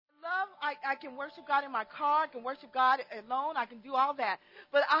I can worship God in my car. I can worship God alone. I can do all that.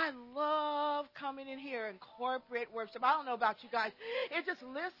 But I love coming in here in corporate worship. I don't know about you guys. It just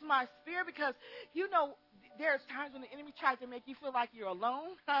lifts my spirit because, there's times when the enemy tries to make you feel like you're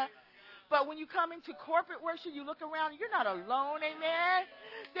alone. But when you come into corporate worship, you look around, you're not alone, amen?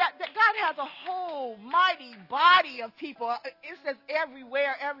 That God has a whole mighty body of people. It says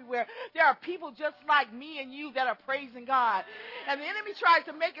everywhere. There are people just like me and you that are praising God. And the enemy tries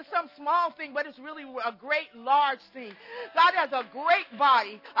to make it some small thing, but it's really a great, large thing. God has a great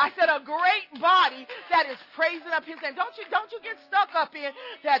body. I said a great body that is praising up his name. Don't you get stuck up in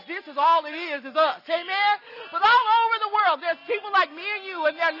that this is all it is us, amen? But all over the world, there's people like me and you,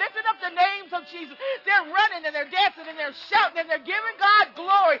 and they're lifting up the names of Jesus. They're running and they're dancing and they're shouting and they're giving God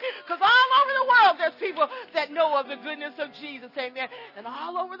glory. Because all over the world there's people that know of the goodness of Jesus. Amen. And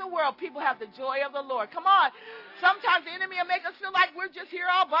all over the world people have the joy of the Lord. Come on. Sometimes the enemy will make us feel like we're just here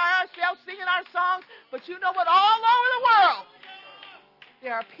all by ourselves singing our songs. But you know what? All over the world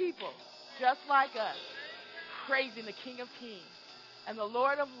there are people just like us praising the King of Kings and the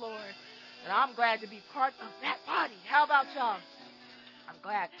Lord of Lords. And I'm glad to be part of that body. How about y'all? I'm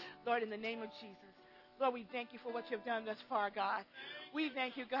glad. Lord, in the name of Jesus, Lord, we thank you for what you've done thus far, God. We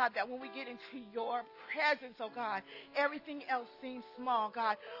thank you, God, that when we get into your presence, oh God, everything else seems small,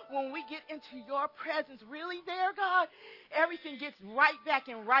 God. When we get into your presence, really there, God, everything gets right back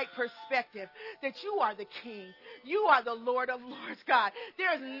in right perspective. That you are the King. You are the Lord of Lords, God.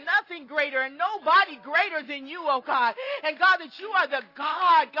 There's nothing greater and nobody greater than you, oh God. And God, that you are the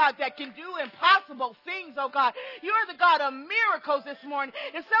God, that can do impossible things, oh God. You are the God of miracles this morning.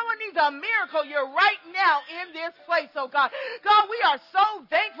 If someone needs a miracle, you're right now in this place, oh God. God, we are so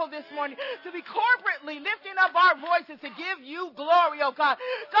thankful this morning to be corporately lifting up our voices to give you glory, oh God.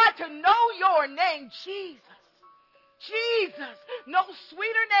 God, to know your name, Jesus. Jesus, no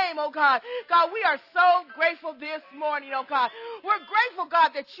sweeter name, oh God. God, we are so grateful this morning, oh God. We're grateful,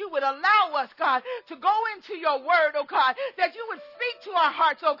 God, that you would allow us, God, to go into your word, oh God. That you would speak to our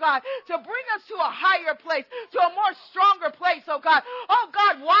hearts, oh God, to bring us to a higher place, to a more stronger place, oh God. Oh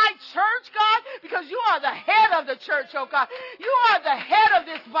God, why church, God? Because you are the head of the church, oh God. You are the head of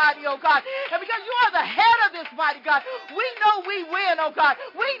this body, oh God. And because you are the head of this body, God, we know we win, oh God.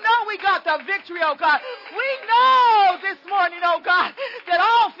 We know we got the victory, oh God. We know this morning, oh God, that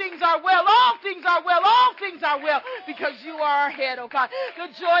all things are well, all things are well, all things are well, because you are our head, oh God.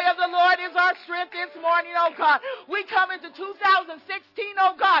 The joy of the Lord is our strength this morning, oh God. We come into 2016,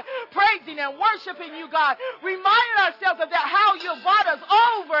 oh God, praising and worshiping you, God, reminding ourselves of that, how you brought us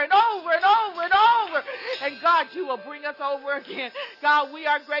over and over and over and over. And God, you will bring us over again. God, we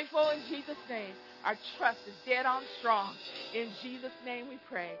are grateful in Jesus' name. Our trust is dead on strong. In Jesus' name we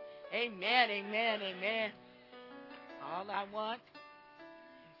pray. Amen, amen, amen. All I want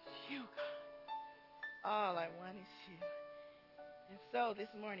is you, God. All I want is you. And so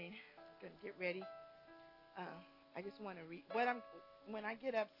this morning, I'm going to get ready. I just want to read when I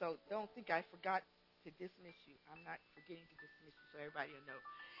get up, so don't think I forgot to dismiss you. I'm not forgetting to dismiss you, so everybody will know.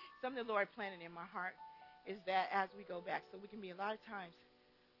 Something the Lord planted in my heart is that as we go back, so we can be a lot of times,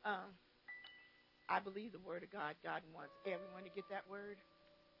 I believe the word of God. God wants everyone to get that word.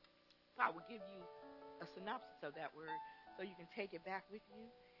 So I will give you a synopsis of that word so you can take it back with you,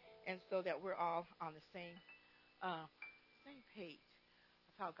 and so that we're all on the same page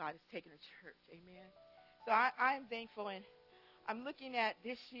of how God is taking the church. Amen. So I'm thankful, and I'm looking at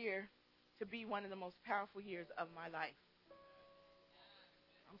this year to be one of the most powerful years of my life.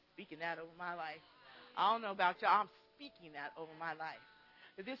 I'm speaking that over my life. I don't know about y'all. I'm speaking that over my life.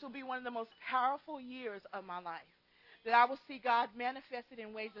 That this will be one of the most powerful years of my life. That I will see God manifested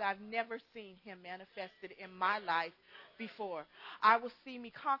in ways that I've never seen him manifested in my life before. I will see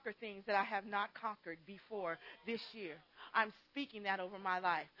me conquer things that I have not conquered before this year. I'm speaking that over my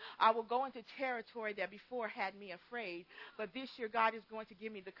life. I will go into territory that before had me afraid, but this year God is going to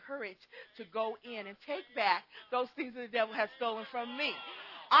give me the courage to go in and take back those things that the devil has stolen from me.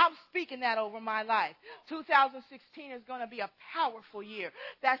 I'm speaking that over my life. 2016 is going to be a powerful year.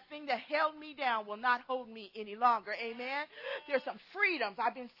 That thing that held me down will not hold me any longer. Amen. There's some freedoms.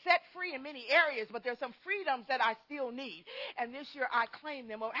 I've been set free in many areas, but there's some freedoms that I still need. And this year I claim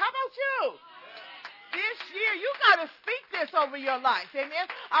them. How about you? This year, you got to speak this over your life. Amen.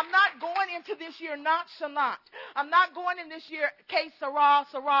 I'm not going into this year nonchalant. I'm not going in this year, que sera,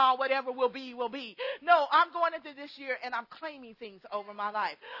 whatever will be, will be. No, I'm going into this year and I'm claiming things over my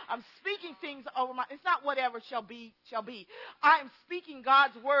life. I'm speaking things over it's not whatever shall be, shall be. I'm speaking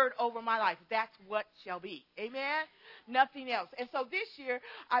God's word over my life. That's what shall be. Amen. Nothing else. And so this year,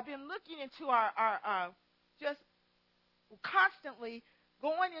 I've been looking into our just constantly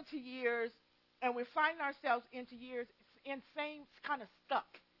going into years, and we're finding ourselves into years in same kind of stuck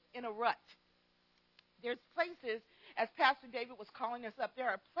in a rut. There's places, as Pastor David was calling us up, there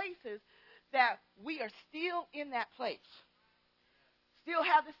are places that we are still in that place. Still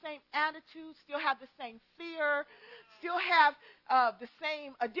have the same attitude, still have the same fear, still have the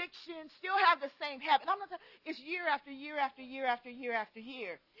same addiction, still have the same habit. And I'm not talking, it's year after year after year after year after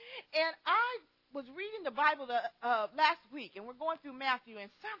year. And I was reading the Bible last week, and we're going through Matthew, and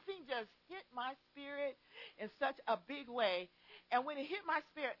something just hit my spirit in such a big way. And when it hit my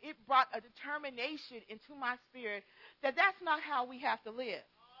spirit, it brought a determination into my spirit that that's not how we have to live.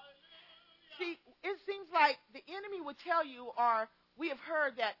 See, it seems like the enemy would tell you, or we have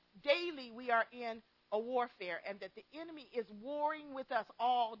heard that daily we are in a warfare and that the enemy is warring with us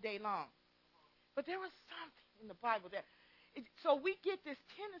all day long. But there was something in the Bible that, so we get this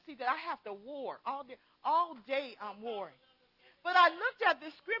tendency that I have to war all day. All day I'm warring. But I looked at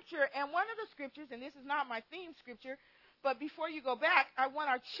this scripture, and one of the scriptures, and this is not my theme scripture, but before you go back, I want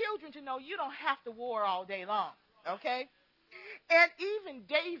our children to know you don't have to war all day long, okay? And even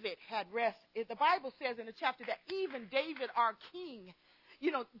David had rest. The Bible says in the chapter that even David, our king,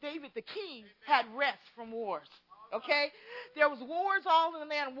 David the king had rest from wars, okay? There was wars all in the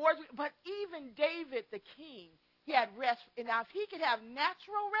land, wars, but even David the king, he had rest. And now if he could have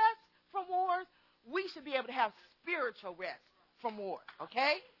natural rest from wars, we should be able to have spiritual rest from war,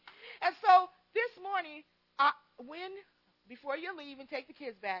 okay? And so this morning, before you leave and take the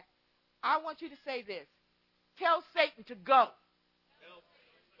kids back, I want you to say this. Tell Satan to go.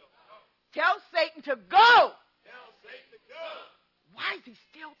 Tell Satan to go. Tell Satan to go. Why is he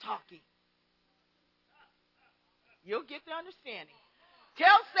still talking? You'll get the understanding.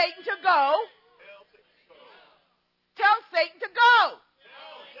 Tell Satan to go. Tell Satan to go.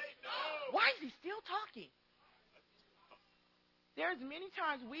 Why is he still talking? There's many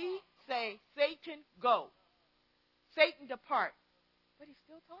times we say, Satan, go. Satan, depart. But he's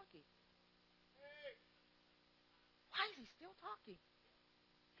still talking. Why is he still talking?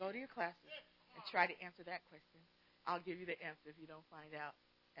 Go to your classes and try to answer that question. I'll give you the answer if you don't find out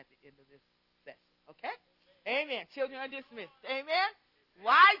at the end of this session. Okay? Amen. Children are dismissed. Amen?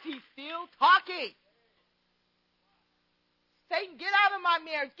 Why is he still talking? Satan, get out of my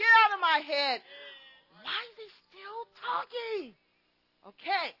marriage. Get out of my head. Why is he still talking?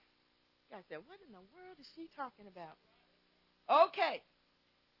 Okay. You guys said, what in the world is she talking about? Okay.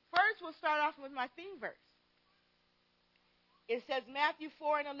 First, we'll start off with my theme verse. It says Matthew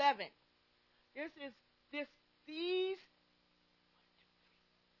 4:11. These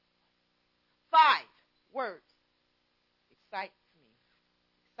 5 words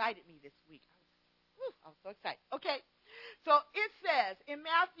excited me this week. I was so excited. Okay. So it says in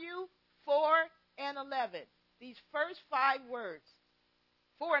Matthew 4:11, these first 5 words,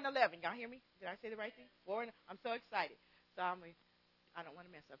 4 and 11. Y'all hear me? Did I say the right thing? 4 and I'm so excited. So I don't want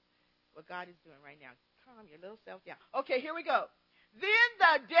to mess up what God is doing right now. Calm your little self down. Okay, here we go. Then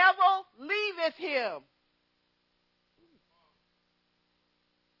the devil leaveth him.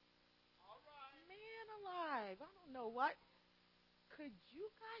 Man alive. I don't know what. Could you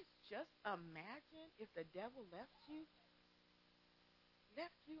guys just imagine if the devil left you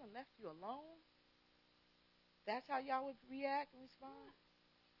and left you alone? That's how y'all would react and respond?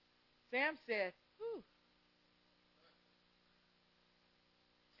 Sam said, whew.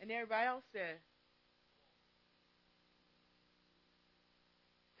 And everybody else said,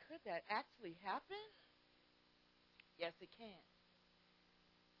 could that actually happen? Yes, it can.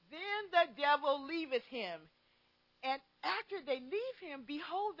 Then the devil leaveth him. And after they leave him,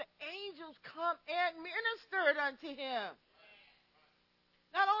 behold, the angels come and ministered unto him.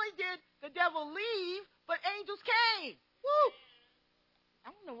 Not only did the devil leave, but angels came. Woo!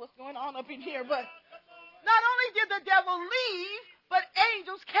 I don't know what's going on up in here, but not only did the devil leave, but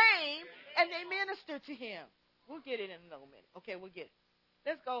angels came and they ministered to him. We'll get it in a little minute. Okay, we'll get it.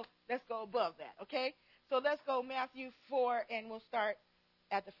 Let's go above that, okay? So let's go Matthew 4, and we'll start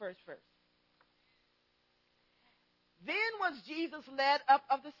at the first verse. Then was Jesus led up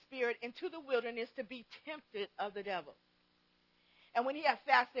of the Spirit into the wilderness to be tempted of the devil. And when he had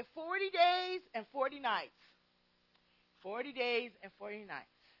fasted 40 days and 40 nights, 40 days and 40 nights.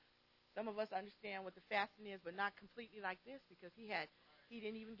 Some of us understand what the fasting is, but not completely like this because he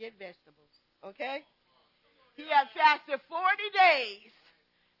didn't even get vegetables, okay? He had fasted 40 days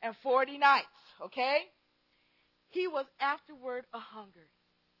and 40 nights, okay? He was afterward a hungry,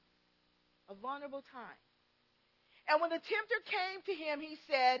 a vulnerable time. And when the tempter came to him, he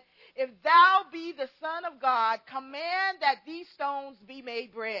said, if thou be the Son of God, command that these stones be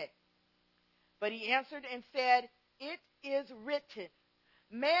made bread. But he answered and said, it is written,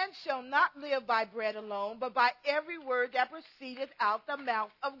 Man shall not live by bread alone, but by every word that proceedeth out the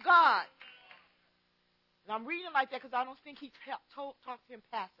mouth of God. And I'm reading like that because I don't think he talked to him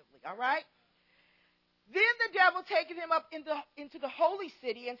passively, all right? Then the devil taketh him up into the holy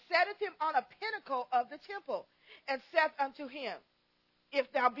city, and setteth him on a pinnacle of the temple, and saith unto him,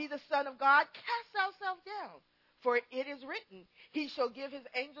 If thou be the Son of God, cast thyself down. For it is written, He shall give his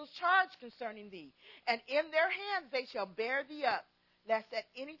angels charge concerning thee, and in their hands they shall bear thee up, lest at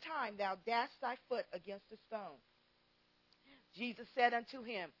any time thou dash thy foot against a stone. Jesus said unto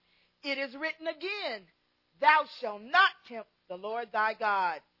him, It is written again, Thou shalt not tempt the Lord thy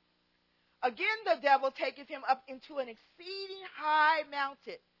God. Again the devil taketh him up into an exceeding high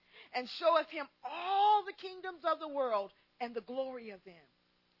mountain, and showeth him all the kingdoms of the world and the glory of them.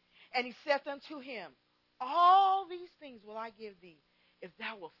 And he saith unto him, All these things will I give thee, if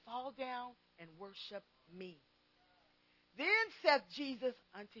thou wilt fall down and worship me. Then saith Jesus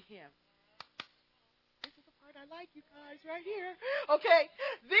unto him, this is the part I like, you guys, right here. Okay.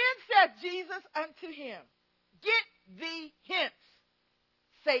 Then saith Jesus unto him, Get thee hence,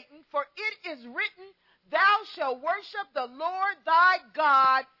 Satan, for it is written, Thou shalt worship the Lord thy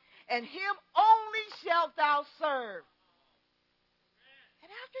God, and him only shalt thou serve. And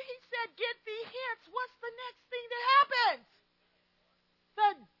after he said, Get thee hence, what's the next thing that happens?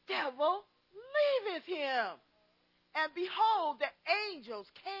 The devil leaveth him. And behold, the angels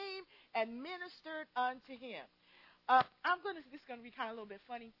came and ministered unto him. This is going to be kind of a little bit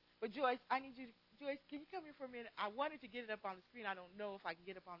funny, but Joyce, Joyce, can you come here for a minute? I wanted to get it up on the screen. I don't know if I can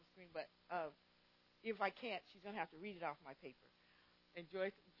get it up on the screen, but if I can't, she's going to have to read it off my paper. And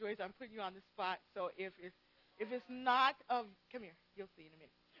Joyce, I'm putting you on the spot, so if it's not come here, you'll see in a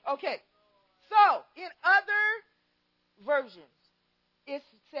minute. Okay, so in other versions, it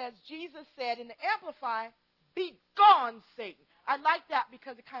says, Jesus said in the Amplified, Be gone, Satan. I like that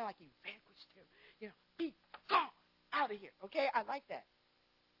because it kind of like he vanquished him. Be gone out of here. Okay, I like that.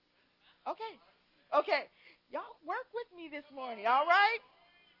 Okay. Y'all work with me this morning, all right?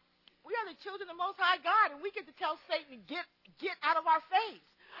 We are the children of the Most High God, and we get to tell Satan to get out of our face.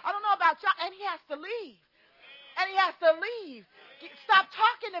 I don't know about y'all, and he has to leave. Stop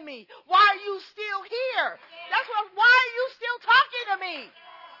talking to me. Why are you still here? Why are you still talking to me?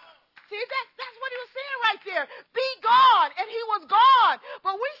 See, that's what he was saying right there. Be gone. And he was gone.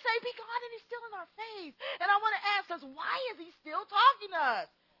 But we say be gone and he's still in our face. And I want to ask us, why is he still talking to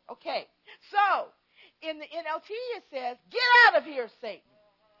us? Okay. So, in the NLT it says, Get out of here, Satan.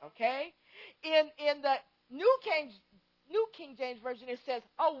 Okay. In the New King James Version it says,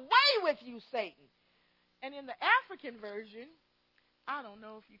 Away with you, Satan. And in the African version, I don't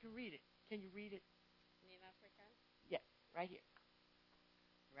know if you can read it. Can you read it? In African? Yes, right here.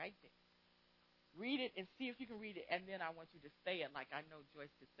 Right there. Read it and see if you can read it, and then I want you to say it like I know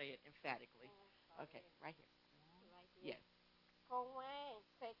Joyce could say it emphatically. Okay, right here. Right here. Yes. Kowen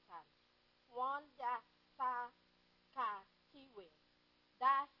Satan, wanda sa ka kiwe,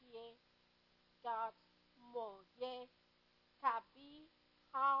 dahie God moye kabi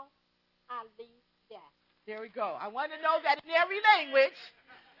how ali there. There we go. I want to know that in every language,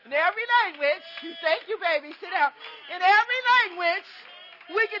 thank you, baby, sit down. In every language,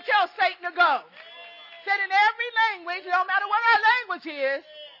 we can tell Satan to go. Said in every language, no matter what our language is,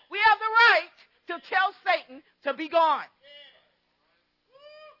 we have the right to tell Satan to be gone.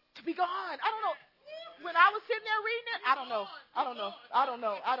 To be gone. I don't know. When I was sitting there reading it, I don't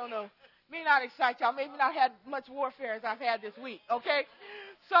know. May not excite y'all. Maybe not had much warfare as I've had this week, okay?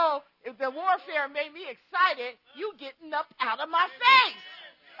 So if the warfare made me excited, you getting up out of my face.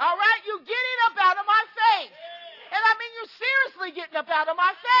 All right? You getting up out of my face. And I mean, you're seriously getting up out of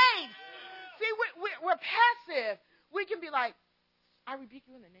my face. See, we're passive. We can be like, I rebuke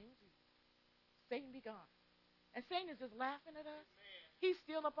you in the name of Jesus. Satan, be gone. And Satan is just laughing at us. He's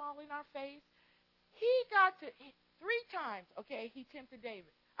still up all in our face. He got to, 3 times, okay, he tempted David.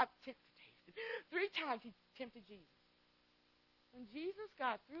 3 times he tempted Jesus. When Jesus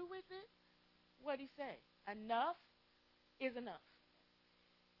got through with it, what did he say? Enough is enough.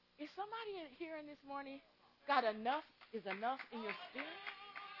 Is somebody here in this morning got enough is enough in your spirit?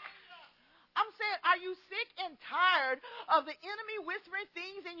 I'm saying, are you sick and tired of the enemy whispering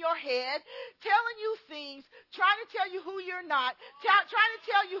things in your head, telling you things, trying to tell you who you're not, trying to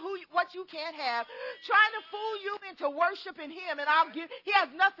tell you what you can't have, trying to fool you into worshiping him, and he has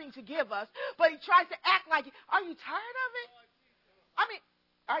nothing to give us, but he tries to act like it. Are you tired of it? I mean,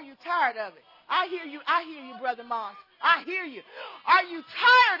 are you tired of it? I hear you, Brother Moss. I hear you. Are you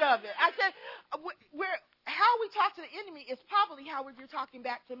tired of it? I said, how we talk to the enemy is probably how you're talking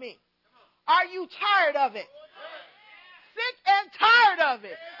back to me. Are you tired of it? sick and tired of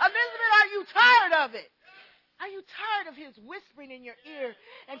it. Elizabeth, are you tired of it? Are you tired of his whispering in your ear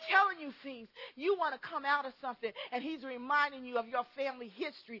and telling you things? You want to come out of something, and he's reminding you of your family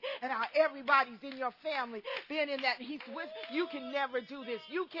history and how everybody's in your family being in that. He's with you. Can never do this.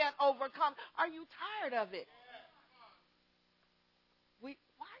 You can't overcome. Are you tired of it? Why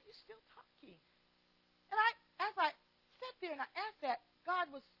are you still talking? And as I sat there and I asked that, God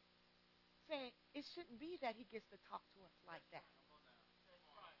was saying it shouldn't be that he gets to talk to us like that.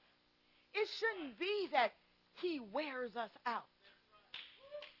 It shouldn't be that he wears us out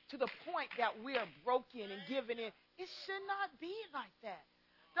to the point that we are broken and giving in. It should not be like that.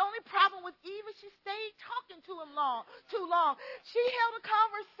 The only problem with Eve is she stayed talking to him too long. She held a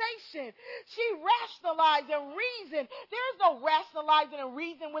conversation. She rationalized and reasoned. There's no rationalizing and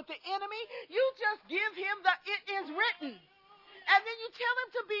reasoning with the enemy. You just give him it is written. And then you tell him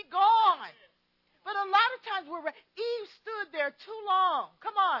to be gone. But a lot of times Eve stood there too long.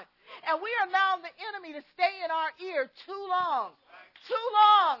 Come on. And we are allowing the enemy to stay in our ear too long. Too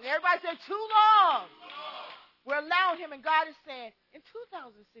long. Everybody say too long. We're allowing him, and God is saying, in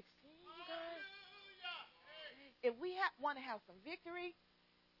 2016, you guys, if we want to have some victory,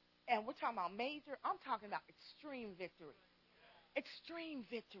 and we're talking about major, I'm talking about extreme victory. Extreme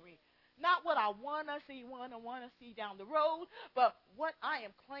victory. Not what I want to see down the road, but what I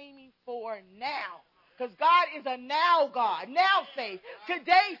am claiming for now. Because God is a now God. Now faith.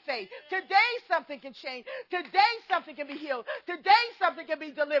 Today faith. Today something can change. Today something can be healed. Today something can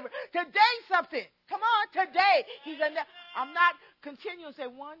be delivered. Today something. Come on, today. I'm not continuing to say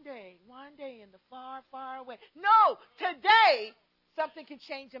one day in the far, far away. No, today something can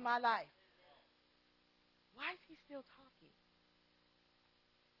change in my life. Why is he still talking?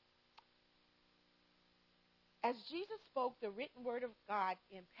 As Jesus spoke the written word of God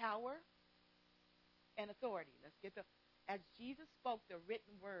in power and authority. As Jesus spoke the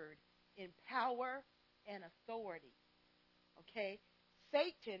written word in power and authority. Okay?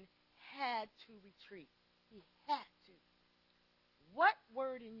 Satan had to retreat. He had to. What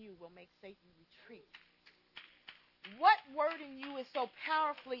word in you will make Satan retreat? What word in you is so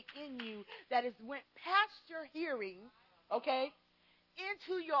powerfully in you that it went past your hearing, okay,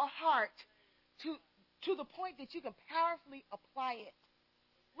 into your heart to the point that you can powerfully apply it.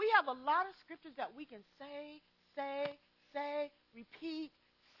 We have a lot of scriptures that we can say, repeat,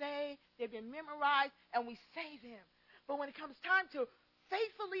 say. They've been memorized, and we say them. But when it comes time to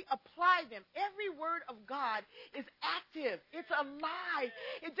faithfully apply them, every word of God is active. It's alive.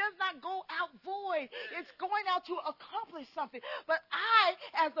 It does not go out void. It's going out to accomplish something. But I,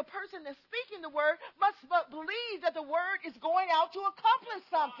 as the person that's speaking the word, must believe that the word is going out to accomplish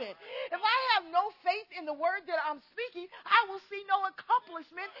something. If I have no faith in the word that I'm speaking, I will see no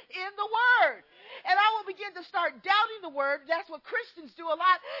accomplishment in the word. And I will begin to start doubting the word. That's what Christians do a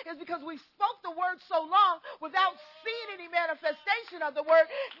lot, is because we spoke the word so long without seeing any manifestation of the word.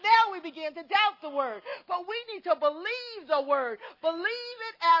 Now we begin to doubt the word. But we need to believe the word. Believe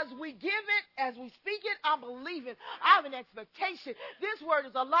it as we give it, as we speak it. I'm believing. I have an expectation. This word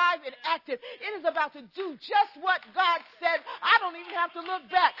is alive and active. It is about to do just what God said. I don't even have to look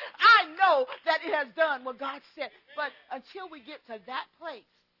back. I know that it has done what God said. But until we get to that place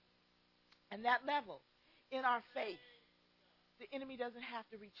and that level in our faith, the enemy doesn't have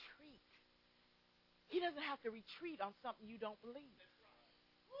to retreat. He doesn't have to retreat on something you don't believe.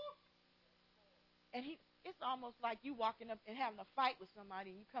 And it's almost like you walking up and having a fight with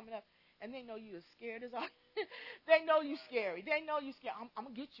somebody, and you coming up, and they know you as scared as all. They know you scary. They know you scared. I'm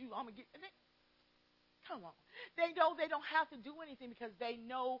going to get you. I'm going to get you. Come on. They know they don't have to do anything because they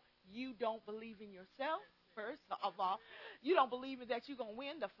know you don't believe in yourself, first of all. You don't believe that you're going to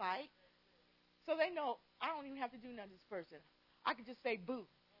win the fight. So they know I don't even have to do nothing to this person. I can just say boo.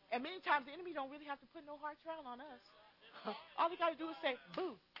 And many times the enemy don't really have to put no hard trial on us. All they got to do is say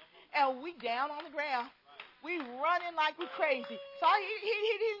boo. And we down on the ground. We running like we're crazy. So he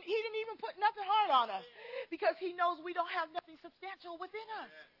didn't even put nothing hard on us because he knows we don't have nothing substantial within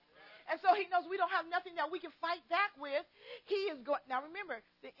us. And so he knows we don't have nothing that we can fight back with. He is going. Now remember,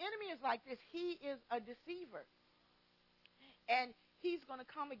 the enemy is like this. He is a deceiver. And he's going to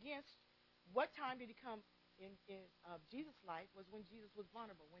come against, what time did he come in Jesus' life was when Jesus was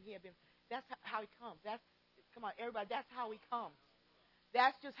vulnerable, when he had been, that's how he comes. Come on, everybody, that's how he comes.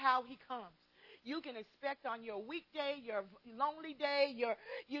 That's just how he comes. You can expect on your weekday, your lonely day, your,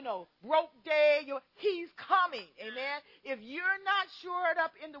 broke day, he's coming. Amen. If you're not shored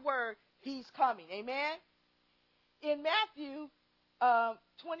up in the word, he's coming. Amen. In Matthew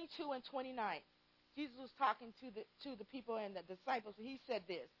 22 and 29, Jesus was talking to the people and the disciples, and he said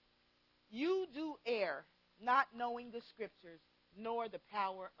this: you do err not knowing the scriptures, nor the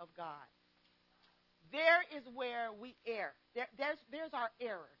power of God. There is where we err. There's our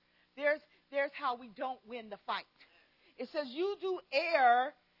error. There's how we don't win the fight. It says you do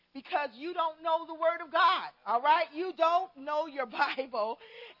err because you don't know the Word of God. All right? You don't know your Bible,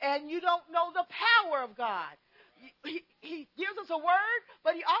 and you don't know the power of God. He gives us a word,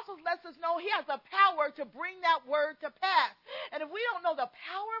 but he also lets us know he has the power to bring that word to pass. And if we don't know the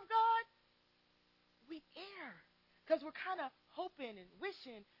power of God, we err. Because we're kind of hoping and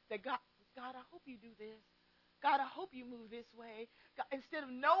wishing that God, I hope you do this. God, I hope you move this way. God, instead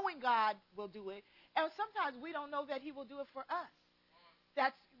of knowing God will do it. And sometimes we don't know that he will do it for us.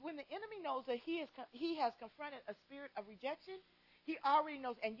 That's when the enemy knows that he has confronted a spirit of rejection. He already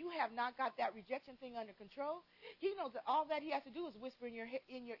knows, and you have not got that rejection thing under control. He knows that all that he has to do is whisper in your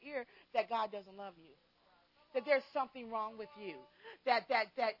ear that God doesn't love you, that there's something wrong with you, that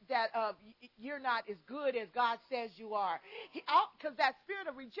you're not as good as God says you are. Because that spirit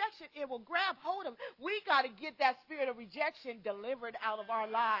of rejection, it will grab hold of. We got to get that spirit of rejection delivered out of our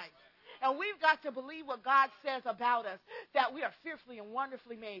lives. And we've got to believe what God says about us, that we are fearfully and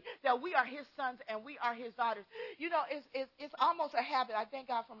wonderfully made, that we are his sons and we are his daughters. You know, it's almost a habit. I thank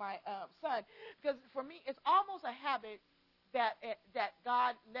God for my son, because for me, it's almost a habit that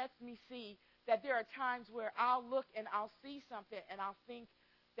God lets me see that there are times where I'll look and I'll see something and I'll think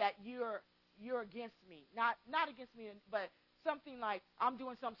that you're against me. Not against me, but something like I'm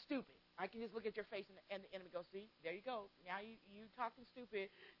doing something stupid. I can just look at your face and the enemy goes, see, there you go. Now you talking stupid.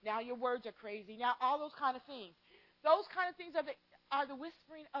 Now your words are crazy. Now all those kind of things. Those kind of things are the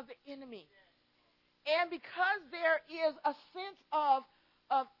whispering of the enemy. And because there is a sense of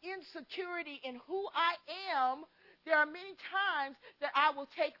insecurity in who I am, there are many times that I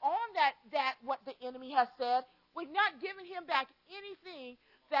will take on that what the enemy has said with not giving him back anything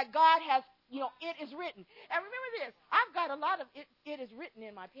that God has, it is written. And remember this, I've got a lot of it is written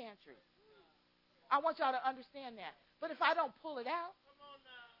in my pantry. I want y'all to understand that. But if I don't pull it out,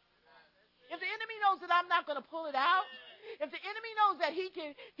 if the enemy knows that I'm not going to pull it out, if the enemy knows that he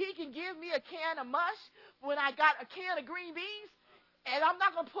can give me a can of mush when I got a can of green beans, and I'm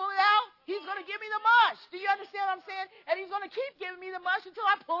not going to pull it out, he's going to give me the mush. Do you understand what I'm saying? And he's going to keep giving me the mush until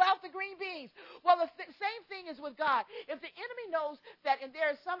I pull out the green beans. Well, the same thing is with God. If the enemy knows that there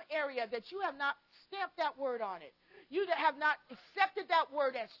is some area that you have not stamped that word on it, you have not accepted that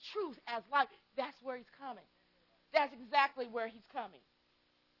word as truth, as life, that's where he's coming. That's exactly where he's coming.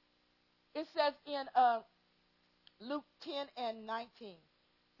 It says in Luke 10 and 19,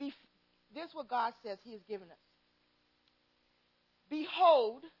 this is what God says he has given us.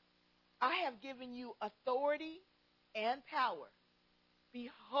 Behold, I have given you authority and power.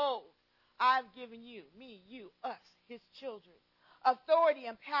 Behold, I've given you, me, you, us, his children, authority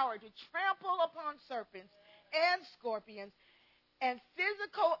and power to trample upon serpents and scorpions and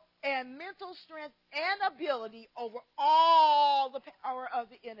physical and mental strength and ability over all the power of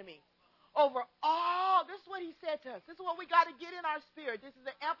the enemy. Over all, this is what he said to us. This is what we got to get in our spirit. This is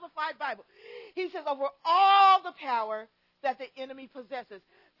the Amplified Bible. He says, over all the power that the enemy possesses.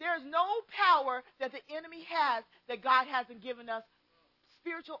 There's no power that the enemy has that God hasn't given us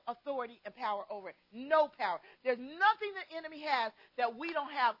spiritual authority and power over it. No power. There's nothing the enemy has that we don't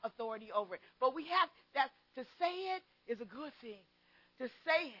have authority over it. But we have that. To say it is a good thing. To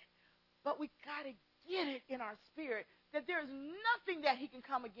say it. But we got to get it in our spirit that there's nothing that he can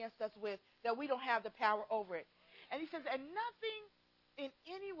come against us with that we don't have the power over it. And he says, and nothing in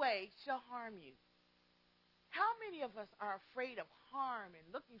any way shall harm you. How many of us are afraid of harm and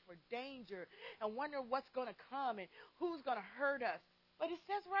looking for danger and wondering what's going to come and who's going to hurt us? But it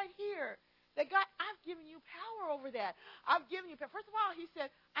says right here that God, I've given you power over that. I've given you power. First of all, he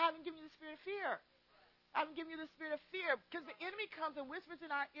said, I haven't given you the spirit of fear. I haven't given you the spirit of fear, because the enemy comes and whispers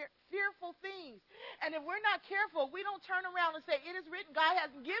in our ear fearful things. And if we're not careful, we don't turn around and say, it is written, God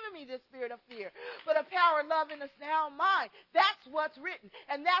hasn't given me this spirit of fear, but a power, love, and a sound mind. That's what's written,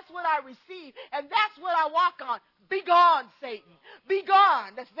 and that's what I receive, and that's what I walk on. Be gone, Satan. Be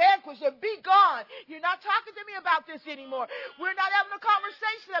gone. That's vanquished. Be gone. You're not talking to me about this anymore. We're not having a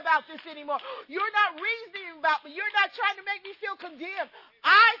conversation about this anymore. You're not reasoning about me. You're not trying to make me feel condemned.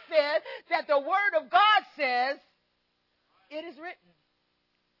 I said that the word of God says, it is written.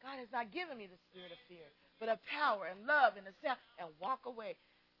 God has not given me the spirit of fear, but of power and love and a sound, and walk away.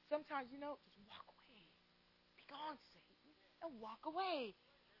 Sometimes, just walk away. Be gone, Satan, and walk away.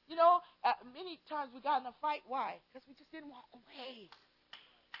 Many times we got in a fight. Why? Because we just didn't walk away.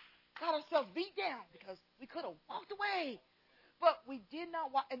 Got ourselves beat down because we could have walked away. But we did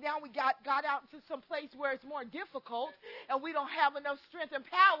not walk. And now we got out into some place where it's more difficult and we don't have enough strength and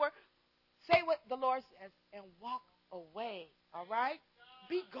power. Say what the Lord says and walk away. All right?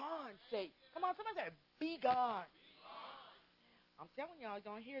 Be gone, Satan. Come on, somebody say, be gone. I'm telling y'all, you're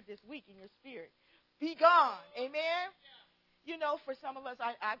going to hear it this week in your spirit. Be gone. Amen? You know, for some of us,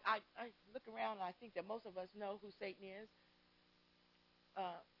 I look around and I think that most of us know who Satan is.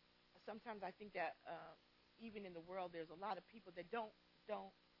 Sometimes I think that even in the world, there's a lot of people that don't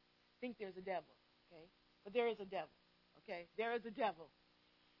think there's a devil. Okay? But there is a devil. Okay? There is a devil.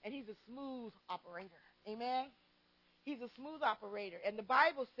 And he's a smooth operator. Amen? He's a smooth operator. And the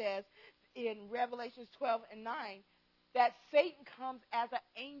Bible says in Revelations 12 and 9 that Satan comes as an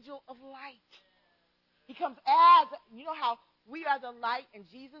angel of light. He comes as, you know how we are the light and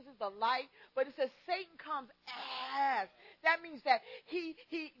Jesus is the light, but it says Satan comes as. That means that he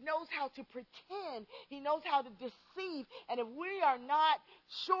knows how to pretend. He knows how to deceive. And if we are not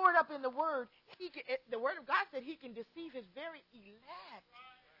shored up in the Word, the Word of God said he can deceive his very elect.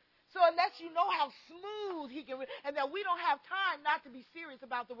 So unless you know how smooth he can, and that we don't have time not to be serious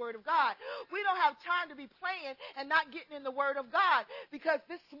about the Word of God. We don't have time to be playing and not getting in the Word of God. Because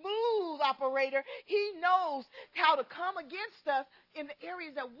this smooth operator, he knows how to come against us in the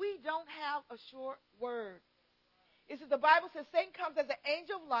areas that we don't have a sure word. It says the Bible says Satan comes as an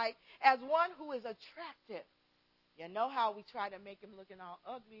angel of light, as one who is attractive. You know how we try to make him looking all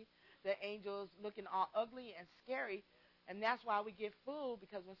ugly, the angels looking all ugly and scary. And that's why we get fooled,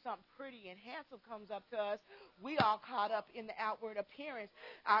 because when something pretty and handsome comes up to us, we all caught up in the outward appearance.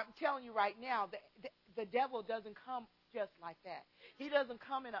 I'm telling you right now, the devil doesn't come just like that. He doesn't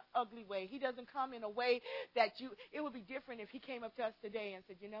come in an ugly way. He doesn't come in a way that it would be different if he came up to us today and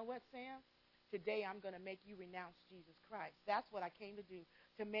said, you know what, Sam? Today I'm going to make you renounce Jesus Christ. That's what I came to do,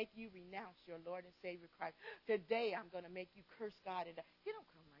 to make you renounce your Lord and Savior Christ. Today I'm going to make you curse God. He don't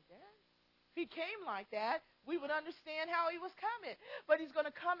come like that. If he came like that, we would understand how he was coming. But he's going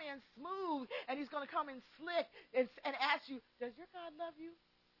to come in smooth, and he's going to come in slick and ask you, does your God love you?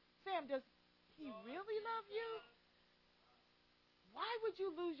 Sam, does he really love you? Why would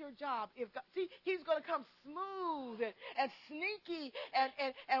you lose your job if God, see, he's going to come smooth and sneaky,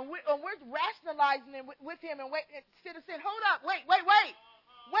 and we're rationalizing it with him, and wait, instead of saying, hold up, wait. What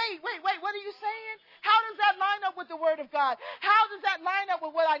are you saying? How does that line up with the Word of God? How does that line up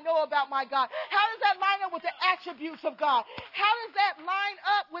with what I know about my God? How does that line up with the attributes of God? How does that line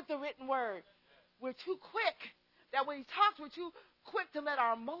up with the written Word? We're too quick that when he talks, we're too quick to let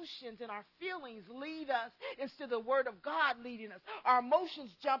our emotions and our feelings lead us instead of the Word of God leading us. Our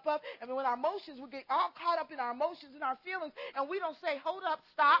emotions jump up, and when our emotions, we get all caught up in our emotions and our feelings, and we don't say, hold up,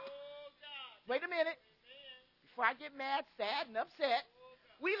 stop. Wait a minute. Before I get mad, sad, and upset,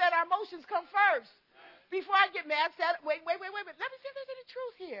 we let our emotions come first. Before I get mad, sad, wait. Let me see if there's any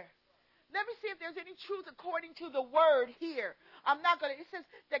truth here. Let me see if there's any truth according to the Word here. It says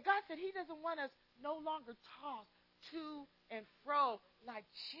that God said he doesn't want us no longer tossed to and fro like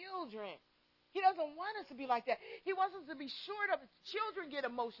children. He doesn't want us to be like that. He wants us to be short of it. Children get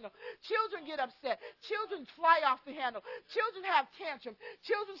emotional. Children get upset. Children fly off the handle. Children have tantrums.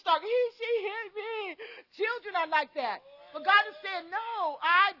 Children start, she hit me. Children are like that. But God is saying, no,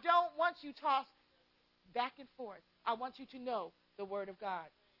 I don't want you tossed back and forth. I want you to know the Word of God.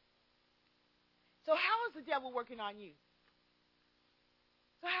 So how is the devil working on you?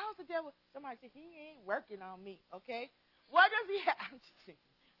 So how is the devil? Somebody said, he ain't working on me, okay? What does he have?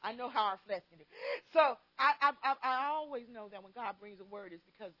 I know how our flesh can do. So I always know that when God brings a word, it's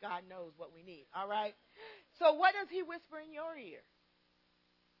because God knows what we need, all right? So what does he whisper in your ear?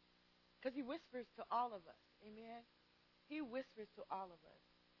 Because he whispers to all of us, amen? He whispers to all of us.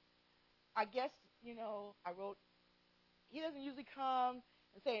 I guess, I wrote, he doesn't usually come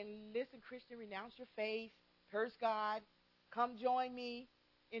and say, listen, Christian, renounce your faith, curse God, come join me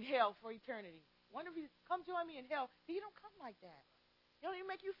in hell for eternity. Wonder if he come join me in hell. He don't come like that. He don't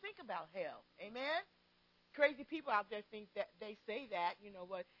even make you think about hell. Amen? Crazy people out there think that they say that,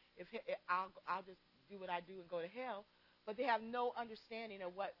 what, if I'll just do what I do and go to hell, but they have no understanding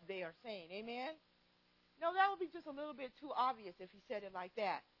of what they are saying. Amen? No, that would be just a little bit too obvious if he said it like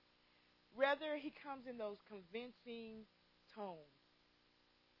that. Rather, he comes in those convincing tones.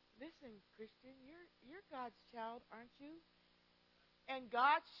 Listen, Christian, you're God's child, aren't you? And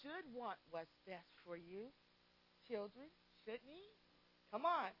God should want what's best for you, children, shouldn't he? Come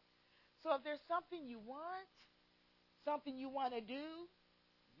on. So if there's something you want to do,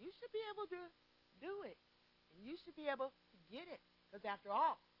 you should be able to do it. And you should be able to get it. Because after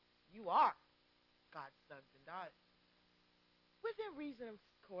all, you are God's sons and daughters. Within reason, of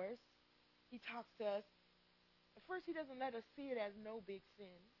course, he talks to us. At first, he doesn't let us see it as no big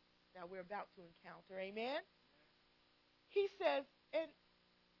sin that we're about to encounter. Amen? He says, and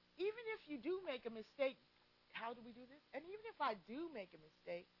even if you do make a mistake, how do we do this? And even if I do make a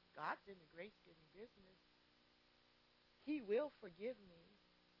mistake, God's in the grace-giving business. He will forgive me.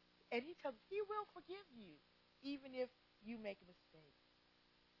 And he tells me he will forgive you, even if you make a mistake.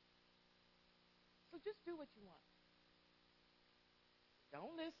 So just do what you want.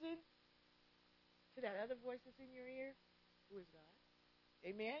 Don't listen to that other voice that's in your ear, who is God.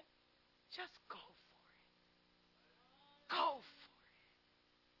 Amen? Just go for it. Go for it.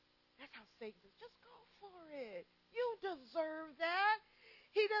 That's how Satan says, just go for it. You deserve that.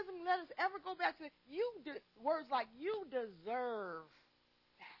 He doesn't let us ever go back to words like, you deserve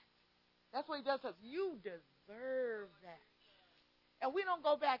that. That's what he does to us. You deserve that. And we don't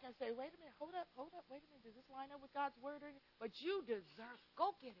go back and say, wait a minute, hold up, wait a minute. Does this line up with God's word? But you deserve it.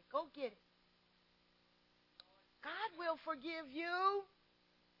 Go get it. Go get it. God will forgive you.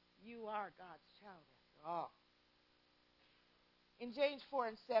 You are God's child after all. In James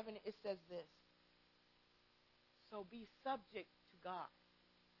 4 and 7, it says this. So be subject to God.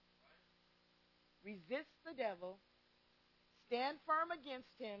 Resist the devil. Stand firm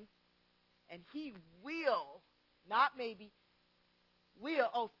against him. And he will, not maybe, will.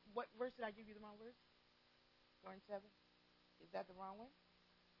 Oh, what verse did I give you the wrong verse? 4 and 7? Is that the wrong one?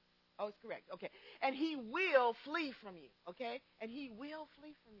 Oh, it's correct. Okay. And he will flee from you. Okay? And he will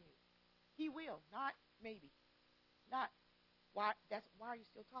flee from you. He will, not maybe. Not why. That's why are you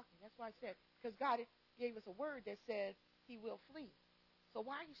still talking? That's why I said, because God gave us a word that says he will flee. So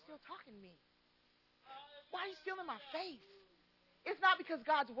why are you still talking to me? Why are you still in my face? It's not because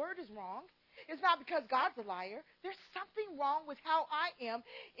God's word is wrong. It's not because God's a liar. There's something wrong with how I am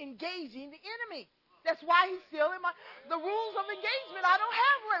engaging the enemy. That's why he's still in the rules of engagement. I don't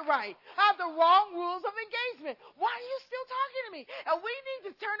have it right. I have the wrong rules of engagement. Why are you still talking to me? And we need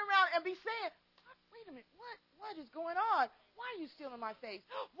to turn around and be saying, wait a minute, what is going on? Why are you still in my face?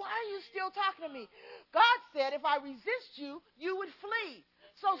 Why are you still talking to me? God said if I resist you, you would flee.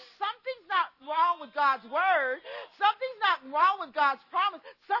 So something's not wrong with God's word. Something's not wrong with God's promise.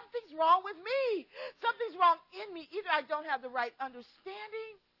 Something's wrong with me. Something's wrong in me. Either I don't have the right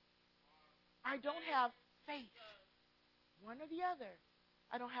understanding, I don't have faith. One or the other.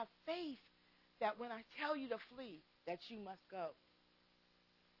 I don't have faith that when I tell you to flee, that you must go.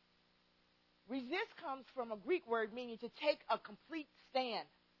 Resist comes from a Greek word meaning to take a complete stand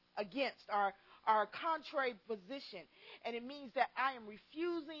against our contrary position. And it means that I am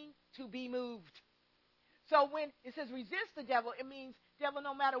refusing to be moved. So when it says resist the devil, it means, devil,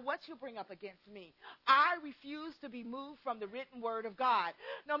 no matter what you bring up against me, I refuse to be moved from the written word of God.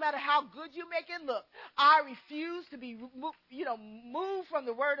 No matter how good you make it look, I refuse to be moved from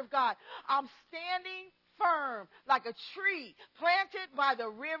the word of God. I'm standing firm like a tree planted by the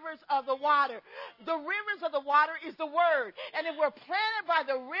rivers of the water. The rivers of the water is the word. And if we're planted by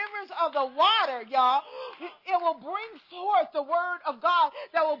the rivers of the water, y'all, it will bring forth the word of God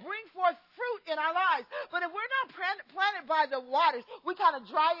that will bring forth fruit in our lives. But if we're not planted by the waters, we kind of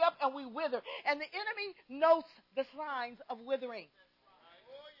dry up and we wither. And the enemy knows the signs of withering.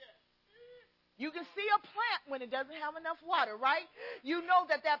 You can see a plant when it doesn't have enough water, right? You know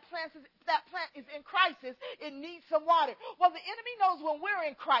that plant is in crisis. It needs some water. Well, the enemy knows when we're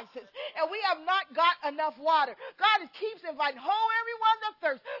in crisis and we have not got enough water. God keeps inviting, ho, everyone that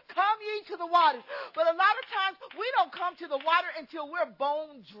thirsts, come ye to the waters. But a lot of times we don't come to the water until we're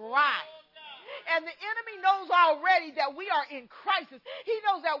bone dry. And the enemy knows already that we are in crisis. He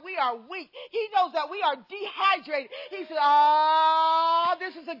knows that we are weak. He knows that we are dehydrated. He said, oh,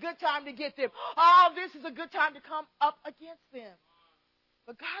 this is a good time to get them. Oh, this is a good time to come up against them.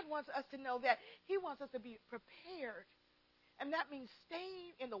 But God wants us to know that he wants us to be prepared. And that means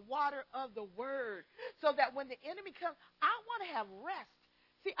staying in the water of the word so that when the enemy comes, I want to have rest.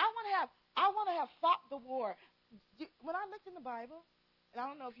 See, I want to have fought the war. When I looked in the Bible, and I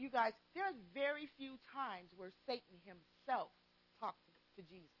don't know if you guys, there's very few times where Satan himself talked to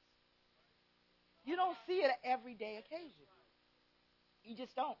Jesus. You don't see it at everyday occasion. You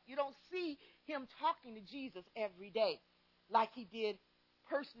just don't. You don't see him talking to Jesus every day like he did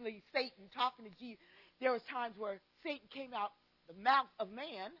personally, Satan talking to Jesus. There was times where Satan came out the mouth of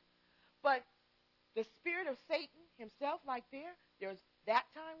man, but the spirit of Satan himself, like there's that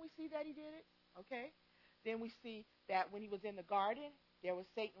time we see that he did it, okay? Then we see that when he was in the garden, there was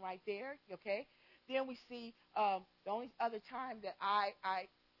Satan right there, okay? Then we see the only other time that I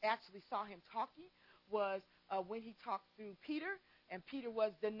actually saw him talking was when he talked through Peter, and Peter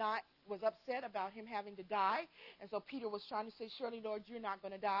was was upset about him having to die. And so Peter was trying to say, surely, Lord, you're not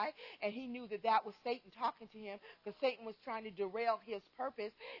going to die. And he knew that that was Satan talking to him, because Satan was trying to derail his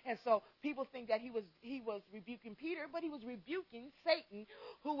purpose. And so people think that he was rebuking Peter, but he was rebuking Satan,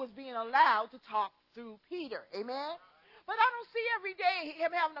 who was being allowed to talk through Peter. Amen? But I don't see every day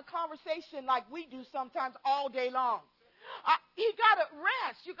him having a conversation like we do sometimes all day long. He got to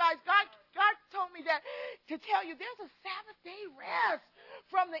rest. You guys, God told me that to tell you there's a Sabbath day rest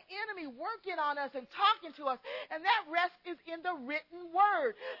from the enemy working on us and talking to us. And that rest is in the written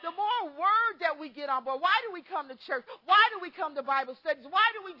word. The more word that we get on board. Why do we come to church? Why do we come to Bible studies? Why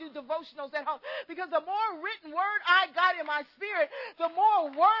do we do devotionals at home? Because the more written word I got in my spirit, the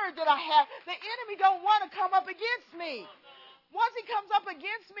more word that I have, the enemy don't want to come up against me. Once he comes up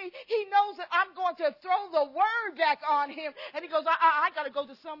against me, he knows that I'm going to throw the word back on him. And he goes, I got to go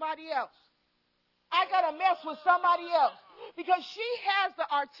to somebody else. I got to mess with somebody else. Because she has the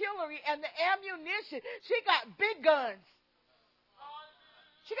artillery and the ammunition. She got big guns.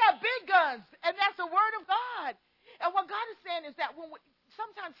 She got big guns. And that's the word of God. And what God is saying is that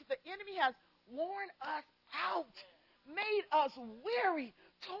sometimes the enemy has worn us out, made us weary,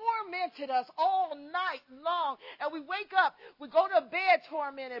 tormented us all night long. And we wake up, we go to bed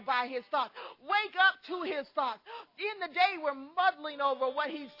tormented by his thoughts. Wake up to his thoughts. In the day, we're muddling over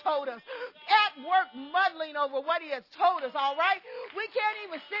what he's told us. At work, muddling over what he has told us, all right? We can't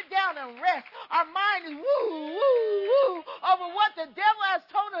even sit down and rest. Our mind is woo, woo, woo over what the devil has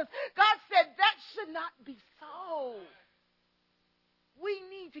told us. God said that should not be so. We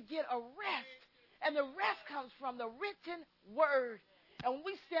need to get a rest. And the rest comes from the written word. And when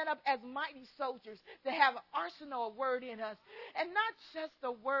we stand up as mighty soldiers to have an arsenal of word in us, and not just the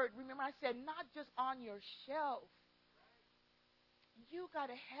word, remember I said not just on your shelf. You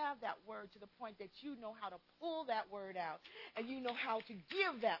got to have that word to the point that you know how to pull that word out and you know how to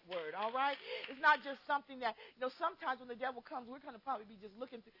give that word, all right? It's not just something that, sometimes when the devil comes, we're going to probably be just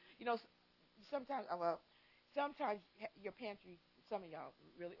looking through, sometimes your pantry, some of y'all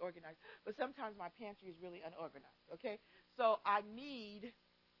really organized, but sometimes my pantry is really unorganized, okay? So I need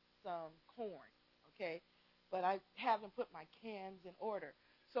some corn, okay? But I haven't put my cans in order.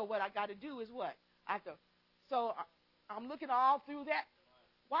 So what I got to do is what? I'm looking all through that.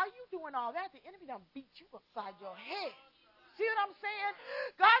 While you doing all that, the enemy done beat you upside your head. See what I'm saying?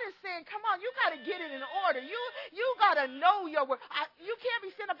 God is saying, come on, you got to get it in order. You got to know your word. You can't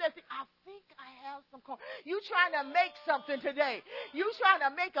be sitting up there saying, I think I have some corn. You trying to make something today. You trying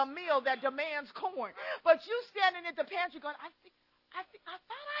to make a meal that demands corn. But you standing at the pantry going, I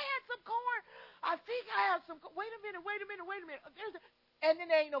thought I had some corn. I think I have some corn. Wait a minute. And then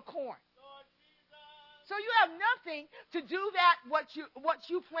there ain't no corn. So you have nothing to do that what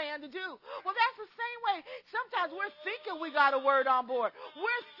you plan to do. Well, that's the same way. Sometimes we're thinking we got a word on board.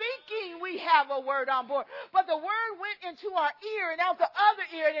 We're thinking we have a word on board. But the word went into our ear and out the other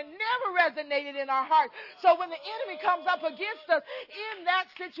ear, and it never resonated in our heart. So when the enemy comes up against us in that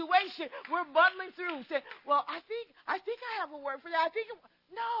situation, we're muddling through saying, well, I think I have a word for that.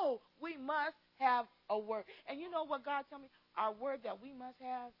 No, we must have a word. And you know what God told me? Our word that we must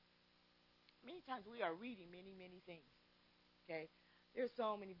have. Many times we are reading many, many things, okay? There's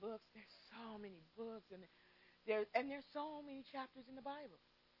so many books. And there's so many chapters in the Bible,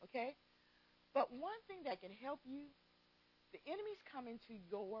 okay? But one thing that can help you, the enemy's coming to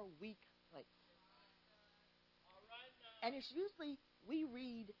your weak place. And it's usually we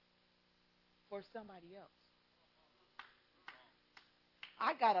read for somebody else.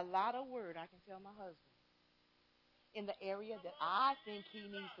 I got a lot of word I can tell my husband in the area that I think he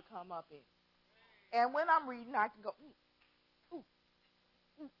needs to come up in. And when I'm reading, I can go,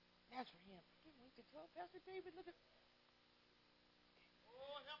 that's for him. We could tell Pastor David, look at.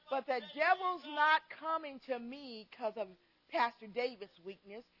 But the devil's not coming to me because of Pastor David's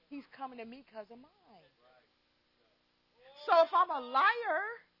weakness. He's coming to me because of mine. So if I'm a liar,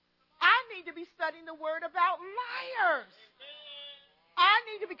 I need to be studying the word about liars. I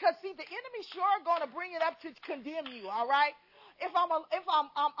need to, because see, the enemy's sure going to bring it up to condemn you, all right? If I'm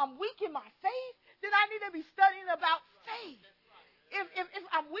weak in my faith, then I need to be studying about faith. If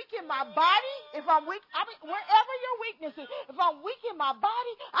I'm weak in my body, wherever your weakness is, if I'm weak in my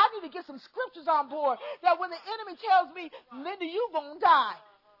body, I need to get some scriptures on board that when the enemy tells me, Linda, you gonna die.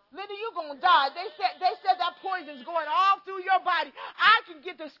 Linda, you gonna die. They said that poison's going all through your body. I can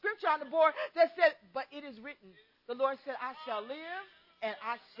get the scripture on the board that said, but it is written. The Lord said, I shall live and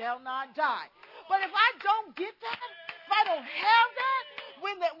I shall not die. But if I don't get that, if I don't have that,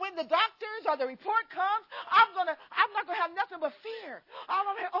 when the doctors or the report comes, I'm not gonna have nothing but fear. I'm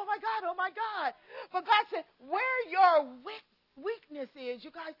gonna be, oh my God. But God said, where your weakness is,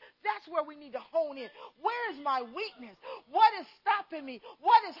 you guys, that's where we need to hone in. Where is my weakness? What is stopping me?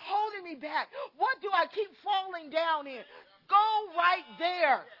 What is holding me back? What do I keep falling down in? Go right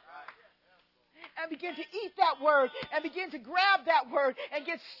there and begin to eat that word and begin to grab that word and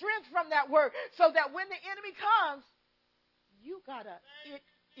get strength from that word so that when the enemy comes,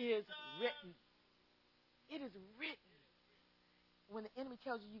 it is written. It is written. When the enemy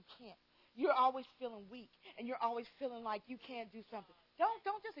tells you can't, you're always feeling weak and you're always feeling like you can't do something. Don't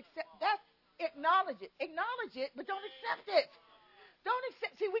just accept that. Acknowledge it. Acknowledge it, but don't accept it. Don't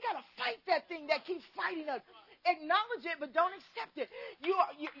accept. See, we got to fight that thing that keeps fighting us. Acknowledge it, but don't accept it.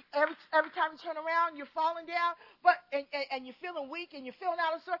 Every time you turn around, you're falling down, and you're feeling weak and you're feeling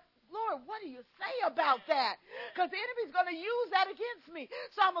out of sorts. Lord, what do you say about that? Because the enemy's going to use that against me.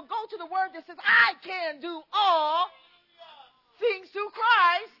 So I'm going to go to the word that says, I can do all things through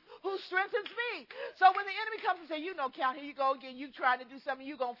Christ who strengthens me. So when the enemy comes and says, Count, here you go again. You trying to do something,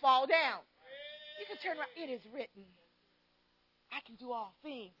 you're going to fall down. You can turn around. It is written. I can do all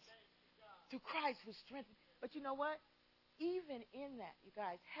things through Christ who strengthens me. But you know what? Even in that, you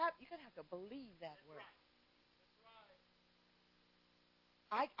guys, you're going to have to believe that word.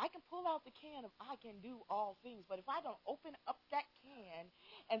 I can pull out the can of I can do all things, but if I don't open up that can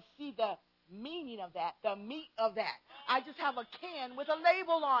and see the meaning of that, the meat of that, I just have a can with a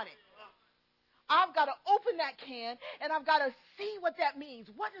label on it. I've got to open that can, and I've got to see what that means.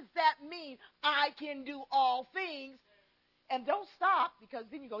 What does that mean? I can do all things. And don't stop, because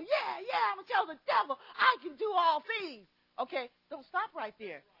then you go, I'm going to tell the devil I can do all things. Okay, don't stop right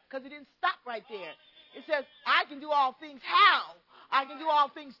there, because it didn't stop right there. It says, I can do all things how? I can do all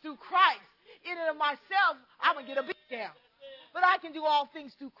things through Christ. In and of myself, I'm going to get a beat down. But I can do all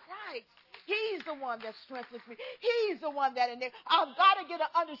things through Christ. He's the one that strengthens me. He's the one that enables. I've got to get an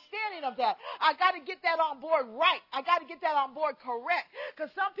understanding of that. I got to get that on board right. I got to get that on board correct.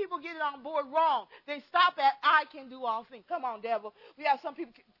 Because some people get it on board wrong. They stop at, I can do all things. Come on, devil. We have some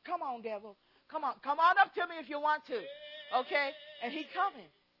people, come on, devil. Come on up to me if you want to. Okay? And he's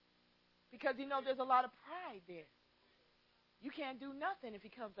coming. Because he knows there's a lot of pride there. You can't do nothing if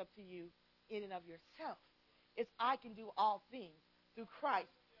he comes up to you in and of yourself. It's I can do all things through Christ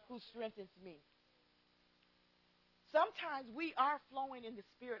who strengthens me. Sometimes we are flowing in the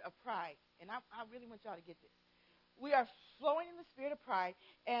spirit of pride. And I really want y'all to get this. We are flowing in the spirit of pride.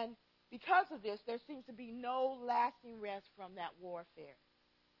 And because of this, there seems to be no lasting rest from that warfare.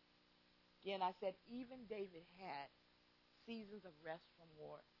 Again, I said even David had seasons of rest from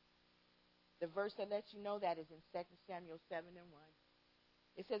war. The verse that lets you know that is in 2 Samuel 7:1.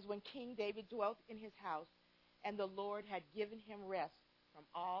 It says, when King David dwelt in his house, and the Lord had given him rest from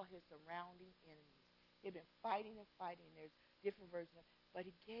all his surrounding enemies. He'd been fighting and fighting. There's different versions of it. But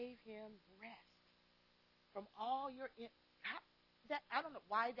he gave him rest from all your I don't know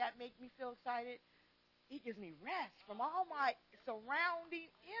why that makes me feel excited. He gives me rest from all my surrounding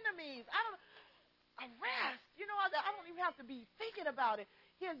enemies. I don't know. A rest. I don't even have to be thinking about it.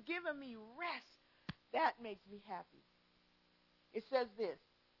 He has given me rest. That makes me happy. It says this.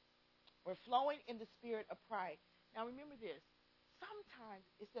 We're flowing in the spirit of pride. Now remember this. Sometimes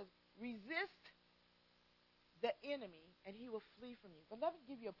it says, resist the enemy and he will flee from you. But let me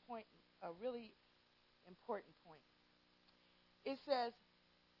give you a really important point. It says,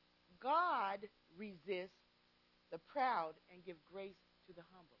 God resists the proud and give grace to the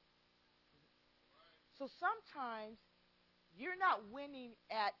humble. So sometimes you're not winning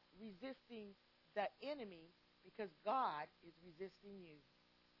at resisting the enemy because God is resisting you.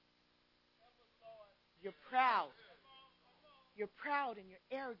 You're proud. You're proud and you're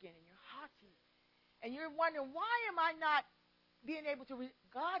arrogant and you're haughty. And you're wondering, why am I not being able to?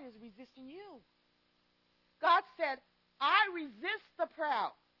 God is resisting you. God said, I resist the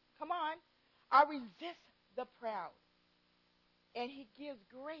proud. Come on. I resist the proud. And he gives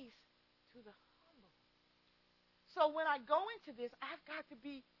grace to the humble. So when I go into this,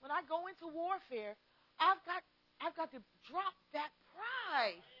 when I go into warfare, I've got to drop that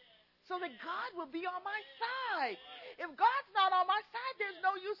pride so that God will be on my side. If God's not on my side, there's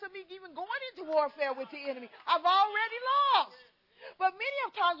no use of me even going into warfare with the enemy. I've already lost. But many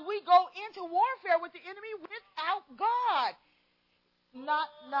of times we go into warfare with the enemy without God.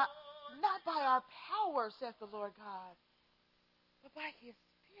 Not by our power, saith the Lord God, but by his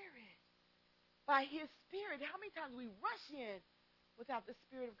Spirit. By his Spirit. How many times we rush in without the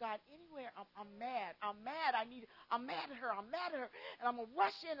Spirit of God anywhere? I'm mad. I'm mad. I'm mad at her. I'm mad at her. And I'm going to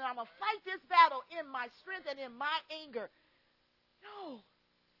rush in and I'm going to fight this battle in my strength and in my anger. No.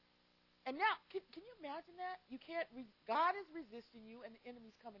 And now, can you imagine that? God is resisting you and the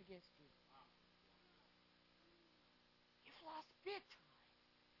enemy's coming against you. You've lost big time.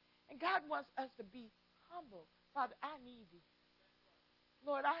 And God wants us to be humble. Father, I need thee.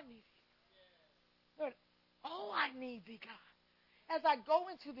 Lord, I need thee. Lord, oh, I need thee, God. As I go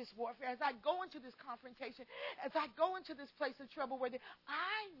into this warfare, as I go into this confrontation, as I go into this place of trouble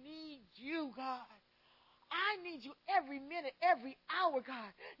I need you, God. I need you every minute, every hour,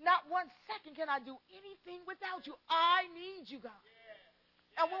 God. Not 1 second can I do anything without you. I need you, God.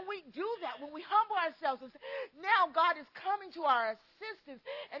 And when we do that, when we humble ourselves and say, now God is coming to our assistance,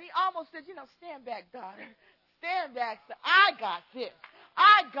 and he almost says, stand back, daughter. Stand back. I got this.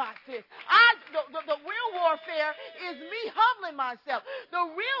 I got this. The real warfare is me humbling myself. The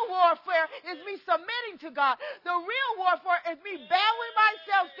real warfare is me submitting to God. The real warfare is me bowing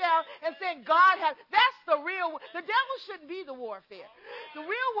myself down and saying, that's the real. The devil shouldn't be the warfare. The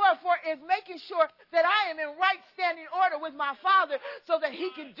real warfare is making sure that I am in right standing order with my Father so that he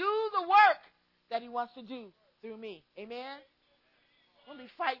can do the work that he wants to do through me. Amen? We'll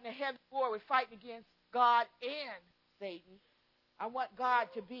be fighting a heavy war. We're fighting against God and Satan. I want God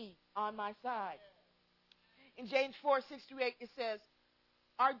to be on my side. In James 4:6-8, it says,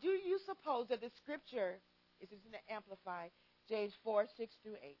 or do you suppose that the scripture, this is in the Amplified, James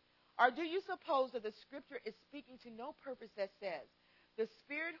 4:6-8, or do you suppose that the scripture is speaking to no purpose that says, the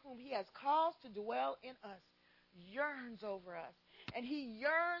Spirit whom he has caused to dwell in us yearns over us, and he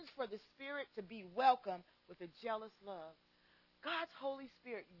yearns for the Spirit to be welcomed with a jealous love. God's Holy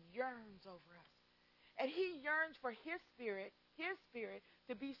Spirit yearns over us. And he yearns for his spirit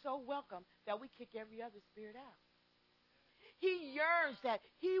to be so welcome that we kick every other spirit out. He yearns that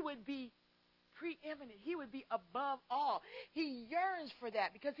he would be preeminent. He would be above all. He yearns for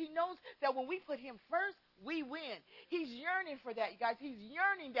that because he knows that when we put him first, we win. He's yearning for that, you guys. He's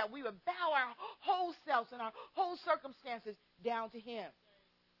yearning that we would bow our whole selves and our whole circumstances down to him.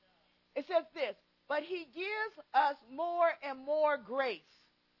 It says this, but he gives us more and more grace.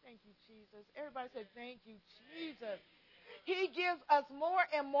 Thank you, Jesus. Everybody said, thank you, Jesus. He gives us more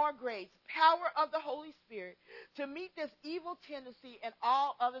and more grace, power of the Holy Spirit, to meet this evil tendency and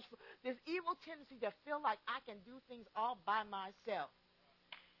all others, this evil tendency to feel like I can do things all by myself.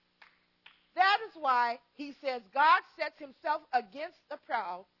 That is why he says God sets himself against the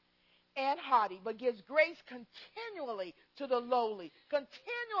proud and haughty, but gives grace continually to the lowly.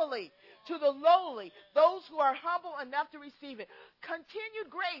 Continually to the lowly, those who are humble enough to receive it.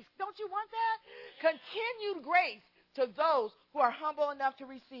 Continued grace. Don't you want that? Continued grace to those who are humble enough to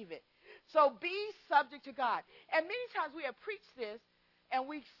receive it. So be subject to God. And many times we have preached this, and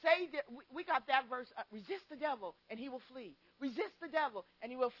we say that we got that verse, resist the devil and he will flee. Resist the devil and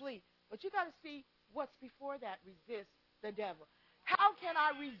he will flee. But you got to see what's before that, resist the devil. How can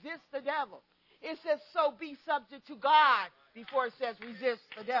I resist the devil? It says, so be subject to God before it says resist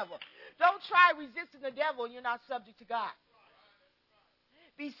the devil. Don't try resisting the devil and you're not subject to God.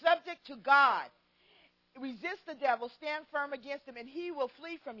 Be subject to God. Resist the devil, stand firm against him, and he will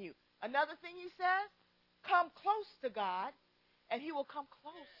flee from you. Another thing he says, come close to God, and he will come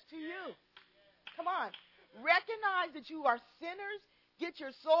close to you. Come on. Recognize that you are sinners. Get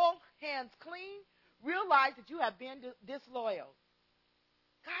your soul hands clean. Realize that you have been disloyal.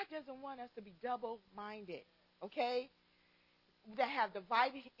 God doesn't want us to be double-minded, okay? That have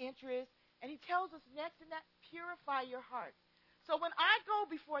divided interests. And he tells us next in that, purify your heart. So when I go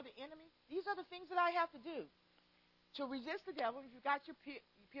before the enemy, these are the things that I have to do. To resist the devil, if you've got your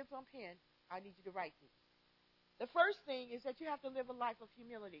pencil and pen, I need you to write these. The first thing is that you have to live a life of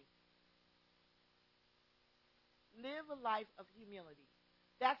humility. Live a life of humility.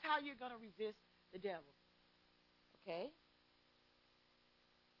 That's how you're going to resist the devil. Okay?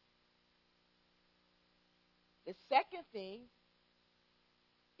 The second thing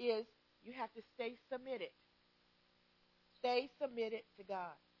is you have to stay submitted. Stay submitted to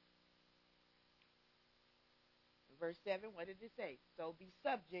God. In verse 7, what did it say? So be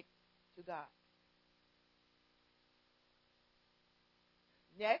subject to God.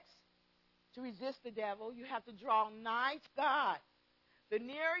 Next, to resist the devil, you have to draw nigh to God. The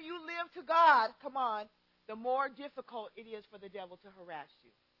nearer you live to God, come on, the more difficult it is for the devil to harass you.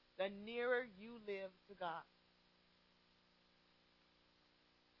 The nearer you live to God.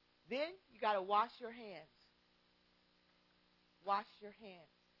 Then you got to wash your hands. Wash your hands.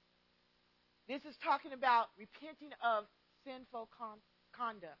 This is talking about repenting of sinful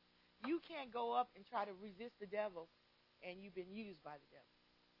conduct. You can't go up and try to resist the devil and you've been used by the devil.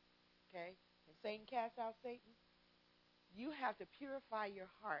 Okay? When Satan casts out Satan, you have to purify your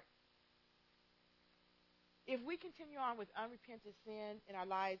heart. If we continue on with unrepentant sin in our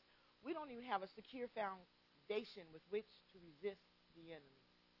lives, we don't even have a secure foundation with which to resist the enemy.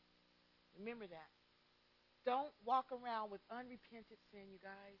 Remember that. Don't walk around with unrepented sin, you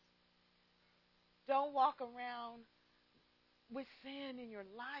guys. Don't walk around with sin in your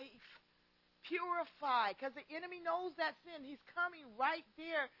life. Purify, because the enemy knows that sin. He's coming right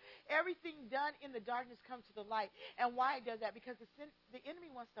there. Everything done in the darkness comes to the light. And why it does that? Because the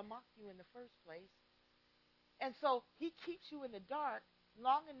enemy wants to mock you in the first place. And so he keeps you in the dark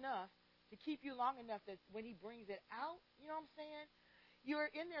long enough to keep you long enough that when he brings it out, you know what I'm saying?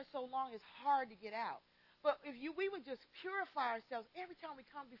 You're in there so long it's hard to get out. But if we would just purify ourselves every time we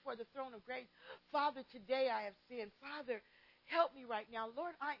come before the throne of grace, Father, today I have sinned. Father, help me right now.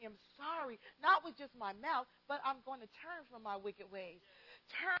 Lord, I am sorry. Not with just my mouth, but I'm going to turn from my wicked ways.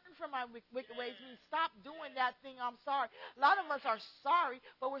 Turn from my wicked ways means stop doing that thing. I'm sorry. A lot of us are sorry,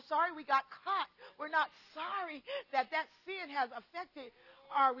 but we're sorry we got caught. We're not sorry that sin has affected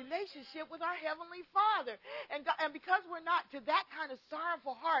our relationship with our Heavenly Father. And because we're not to that kind of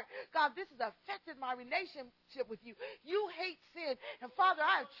sorrowful heart, God, this has affected my relationship with you. You hate sin. And Father,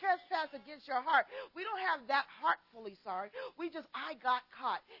 I have trespassed against your heart. We don't have that heartfully sorry. I got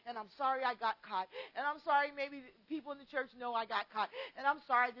caught. And I'm sorry I got caught. And I'm sorry maybe people in the church know I got caught. And I'm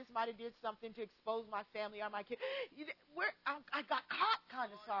sorry this might have did something to expose my family or my kid. I got caught kind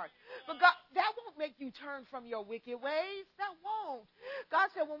of sorry. But God, that won't make you turn from your wicked ways. That won't. God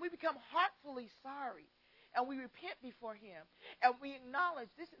said when we become heartfully sorry and we repent before him and we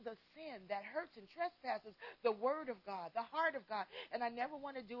acknowledge this is a sin that hurts and trespasses the word of God, the heart of God, and I never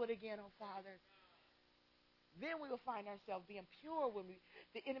want to do it again, oh Father, then we will find ourselves being pure when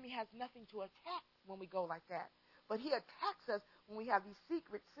the enemy has nothing to attack when we go like that. But he attacks us when we have these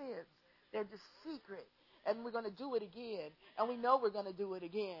secret sins. They're just secret. And we're going to do it again. And we know we're going to do it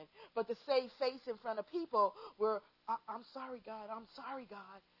again. But to save face in front of people, I'm sorry, God. I'm sorry,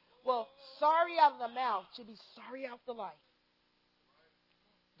 God. Well, sorry out of the mouth should be sorry out the life.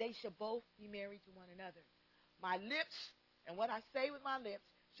 They should both be married to one another. My lips and what I say with my lips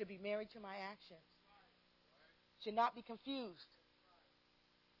should be married to my actions. Should not be confused.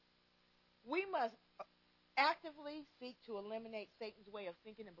 We must actively seek to eliminate Satan's way of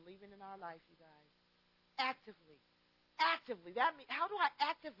thinking and believing in our life, you guys. Actively. That means, how do I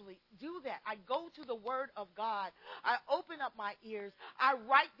actively do that? I go to the Word of God. I open up my ears. I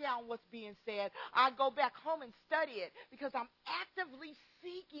write down what's being said. I go back home and study it because I'm actively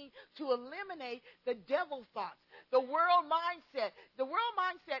seeking to eliminate the devil thoughts, the world mindset. The world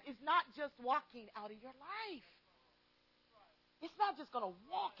mindset is not just walking out of your life. It's not just going to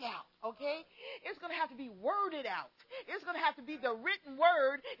walk out, okay? It's going to have to be worded out. It's going to have to be the written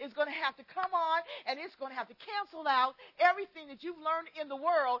word. It's going to have to come on, and it's going to have to cancel out everything that you've learned in the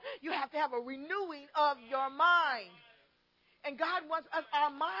world. You have to have a renewing of your mind. And God wants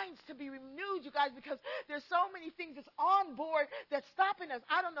our minds to be renewed, you guys, because there's so many things that's on board that's stopping us.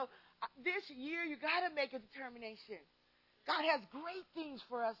 I don't know. This year, you got to make a determination. God has great things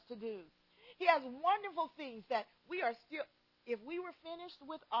for us to do. He has wonderful things that we are still... If we were finished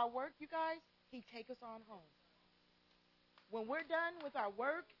with our work, you guys, he'd take us on home. When we're done with our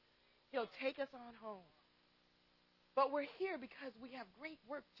work, he'll take us on home. But we're here because we have great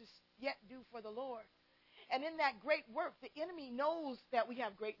work to yet do for the Lord. And in that great work, the enemy knows that we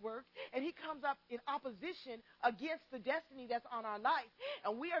have great work, and he comes up in opposition against the destiny that's on our life.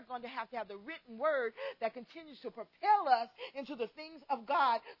 And we are going to have the written word that continues to propel us into the things of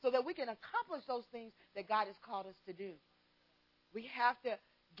God so that we can accomplish those things that God has called us to do. We have to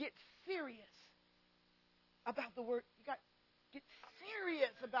get serious about the word. You got get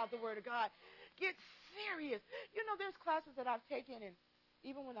serious about the word of God. Get serious. You know, there's classes that I've taken, and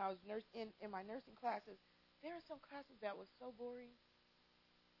even when I was in my nursing classes, there are some classes that were so boring.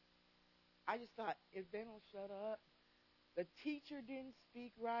 I just thought, if they don't shut up, the teacher didn't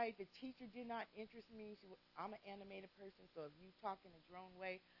speak right. The teacher did not interest me. I'm an animated person, so if you talk in a drone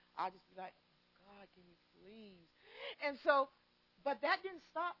way, I'll just be like, God, can you please? And so, but that didn't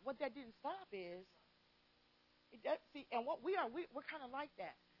stop. What that didn't stop is, and what we're kind of like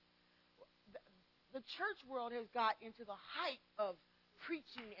that. The church world has got into the height of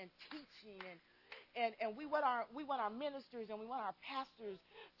preaching and teaching, and we want our ministers and we want our pastors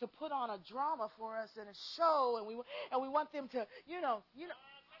to put on a drama for us and a show, and we want them to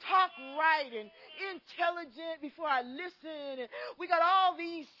talk right and intelligent before I listen, and we got all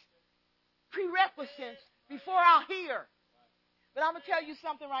these prerequisites before I'll hear. But I'm going to tell you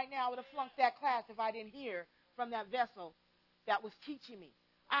something right now. I would have flunked that class if I didn't hear from that vessel that was teaching me.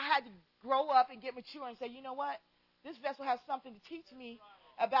 I had to grow up and get mature and say, you know what? This vessel has something to teach me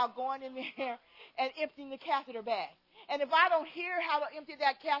about going in there and emptying the catheter bag. And if I don't hear how to empty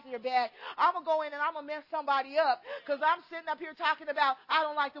that catheter bag, I'm going to go in and I'm going to mess somebody up because I'm sitting up here talking about I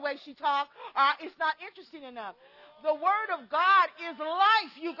don't like the way she talks, or it's not interesting enough. The Word of God is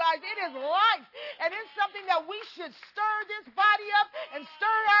life, you guys. It is life. And it's something that we should stir this body up and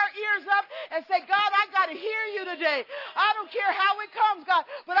stir our ears up and say, God, I got to hear you today. I don't care how it comes, God,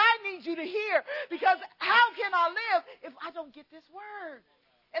 but I need you to hear. Because how can I live if I don't get this Word?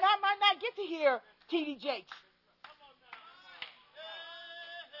 And I might not get to hear T.D. Jakes.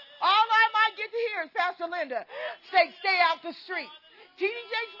 All I might get to hear is Pastor Linda say, stay out the street. T.D.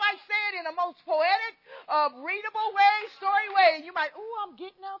 Jakes might say it in a most poetic, readable way, story way. And you might, ooh, I'm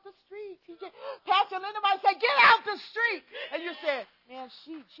getting out the street. Pastor Linda might say, get out the street. And you say, man,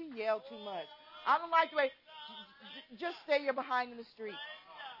 she yelled too much. I don't like the way. Just stay your behind in the street.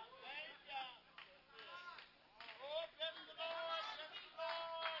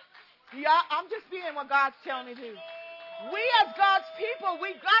 Yeah, I'm just being what God's telling me to do. We as God's people,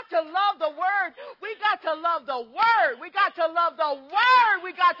 we got to love the Word. We got to love the Word. We got to love the Word.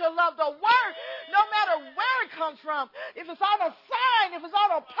 We got to love the Word. No matter where it comes from. If it's on a sign, if it's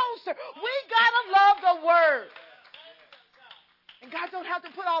on a poster, we got to love the Word. And God don't have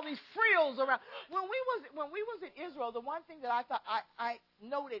to put all these frills around. When we was in Israel, the one thing that I thought I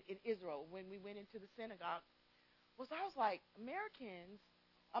noted in Israel when we went into the synagogue was I was like,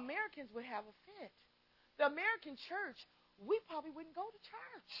 Americans would have a fit. The American church, we probably wouldn't go to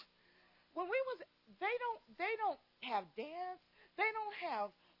church. They don't have dance. They don't have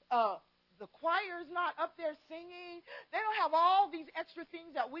the choir's not up there singing. They don't have all these extra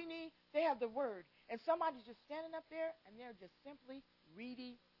things that we need. They have the Word. And somebody's just standing up there and they're just simply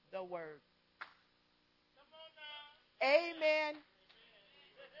reading the Word. Amen.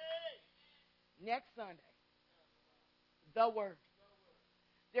 Next Sunday, the Word.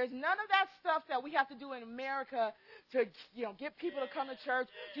 There's none of that stuff that we have to do in America to, get people to come to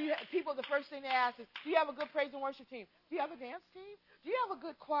church. The first thing they ask is, do you have a good praise and worship team? Do you have a dance team? Do you have a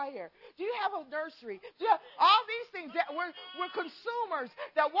good choir? Do you have a nursery? Do you have all these things that we're consumers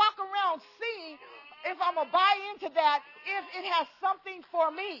that walk around seeing if I'm going to buy into that, if it has something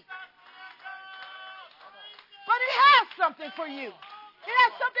for me. But it has something for you. It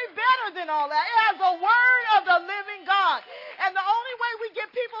has something better than all that. It has the Word of the living God. And the only way we get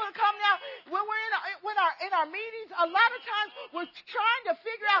people to come now, when we're in our meetings, a lot of times we're trying to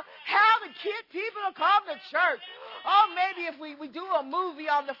figure out how to get people to come to church. Oh, maybe if we do a movie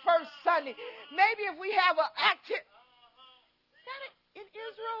on the first Sunday. Maybe if we have an activity.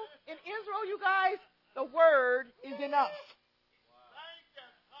 In Israel, you guys, the Word is enough.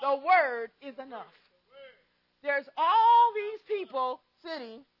 The Word is enough. There's all these people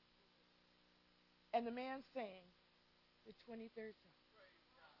sitting, and the man saying the 23rd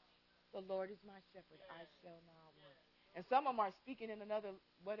Psalm. The Lord is my shepherd, I shall not want. And some of them are speaking in another,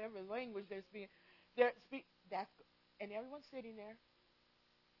 whatever language they're speaking. And everyone's sitting there.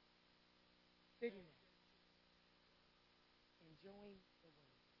 Enjoying the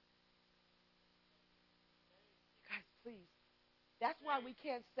Word. Guys, please. That's why we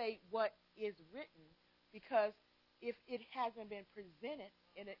can't say what is written, because if it hasn't been presented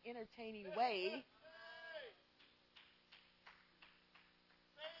in an entertaining way,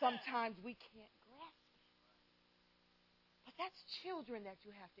 sometimes we can't grasp it. But that's children that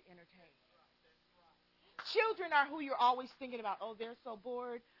you have to entertain. Children are who you're always thinking about. Oh, they're so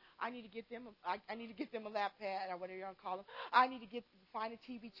bored. I need to get them a lap pad or whatever you want to call them. I need to find a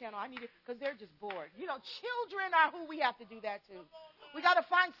TV channel. Because they're just bored. Children are who we have to do that to. We got to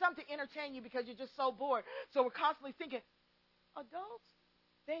find something to entertain you because you're just so bored. So we're constantly thinking, adults,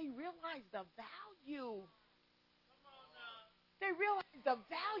 they realize the value. They realize the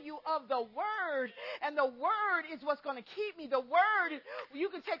value of the Word. And the Word is what's going to keep me. The Word, you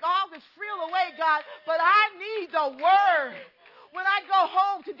can take all this frill away, God, but I need the Word. When I go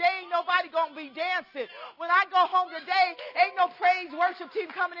home today, ain't nobody going to be dancing. When I go home today, ain't no praise worship team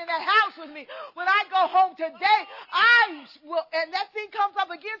coming in that house with me. When I go home today, and that thing comes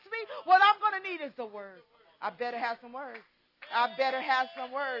up against me, what I'm going to need is the Word. I better have some words.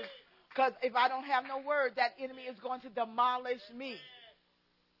 Because if I don't have no Word, that enemy is going to demolish me.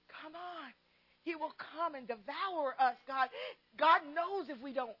 Come on. He will come and devour us, God. God knows if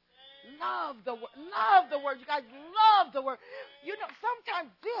we don't love the Word. Love the Word. You guys love the Word. Sometimes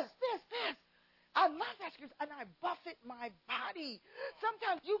this. I love that scripture, and I buffet my body.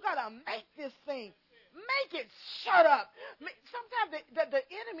 Sometimes you got to make this thing. Make it shut up. Sometimes the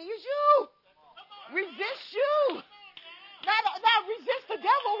enemy is you. Resist you. Not resist the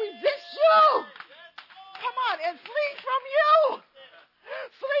devil. Resist you. Come on, and flee from you.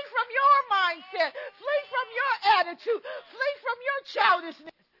 Flee from your mind. mindset. Flee from your attitude. Flee from your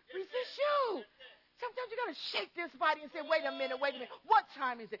childishness. Resist you. Sometimes you got to shake this body and say, wait a minute. What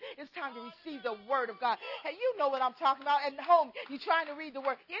time is it? It's time to receive the word of God. And you know what I'm talking about. At home, you're trying to read the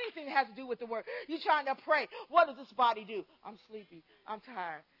word. Anything that has to do with the word. You're trying to pray. What does this body do? I'm sleepy. I'm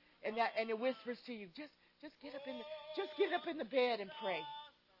tired. And it whispers to you, just get up in the bed and pray.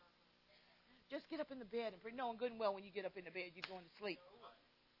 Just get up in the bed and pray. Knowing good and well when you get up in the bed, you're going to sleep.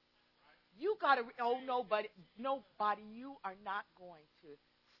 You got to, nobody, you are not going to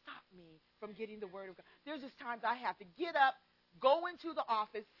stop me from getting the word of God. There's just times I have to get up, go into the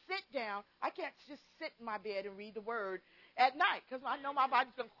office, sit down. I can't just sit in my bed and read the word at night because I know my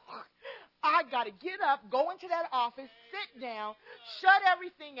body's going to, I got to get up, go into that office, sit down, shut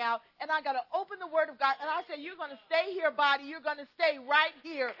everything out, and I got to open the word of God. And I say, you're going to stay here, body. You're going to stay right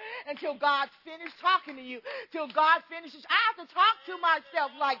here until God's finished talking to you, till God finishes. I have to talk to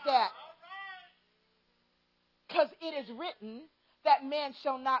myself like that. Because it is written that man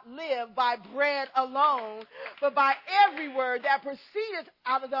shall not live by bread alone, but by every word that proceedeth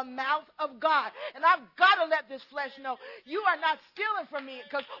out of the mouth of God. And I've got to let this flesh know, you are not stealing from me,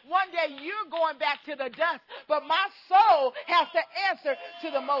 because one day you're going back to the dust, but my soul has to answer to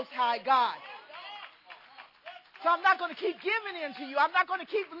the Most High God. So I'm not going to keep giving in to you. I'm not going to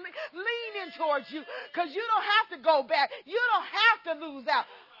keep leaning towards you, because you don't have to go back. You don't have to lose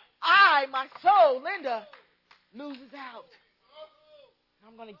out. My soul, Linda, loses out.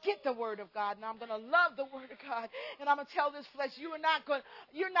 I'm going to get the word of God, and I'm going to love the word of God, and I'm going to tell this flesh, you're not going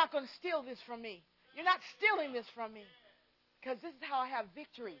to steal this from me. You're not stealing this from me, because this is how I have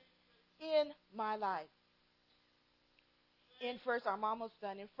victory in my life. I'm almost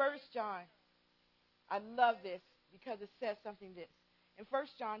done. In 1 John, I love this because it says something this. In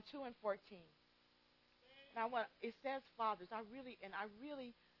 1 John 2 and 14, and it says fathers. I really,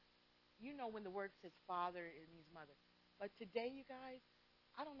 you know when the word says father, it means mother. But today, you guys,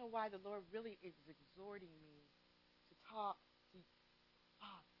 I don't know why the Lord really is exhorting me to talk to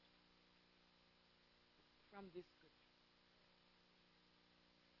fathers from this scripture.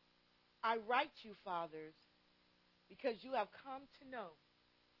 I write you, fathers, because you have come to know.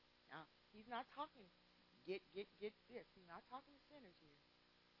 Now, he's not talking, get this. He's not talking to sinners here.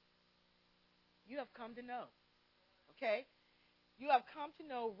 You have come to know. Okay? You have come to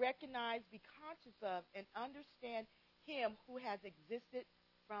know, recognize, be conscious of, and understand him who has existed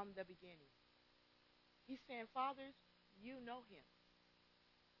from the beginning. He's saying, fathers, you know him.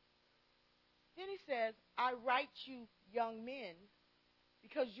 Then he says, I write you, young men,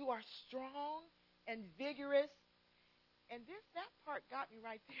 because you are strong and vigorous. And that part got me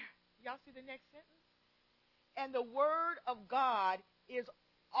right there. Y'all see the next sentence? And the word of God is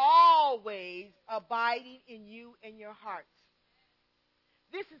always abiding in you and your hearts.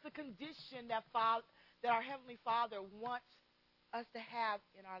 This is the condition that our Heavenly Father wants us to have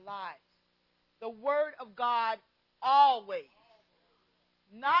in our lives. The word of God always.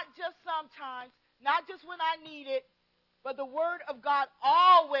 Not just sometimes, not just when I need it, but the word of God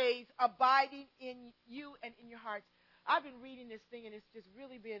always abiding in you and in your hearts. I've been reading this thing, and it's just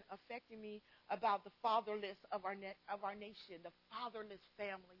really been affecting me about the fatherless of our nation, the fatherless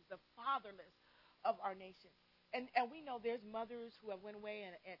families, the fatherless of our nation. And we know there's mothers who have went away,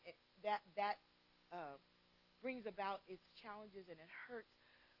 and that brings about its challenges, and it hurts.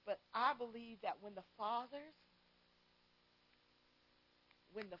 But I believe that when the fathers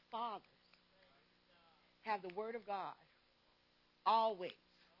have the word of God always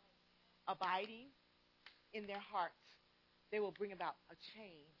abiding in their hearts, they will bring about a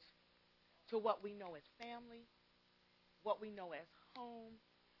change to what we know as family, what we know as home,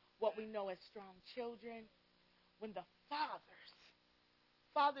 what we know as strong children. When the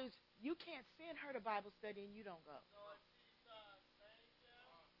fathers, you can't send her to Bible study and you don't go.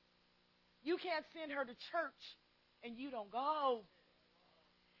 You can't send her to church and you don't go.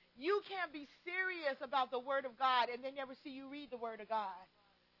 You can't be serious about the word of God and they never see you read the word of God.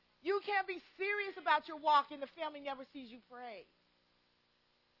 You can't be serious about your walk and the family never sees you pray.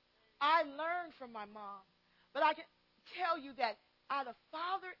 I learned from my mom, but I can tell you that I had a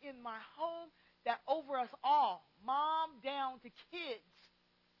father in my home that over us all, mom down to kids,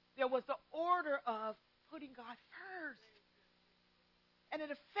 there was the order of putting God first. And it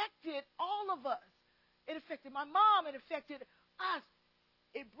affected all of us. It affected my mom. It affected us.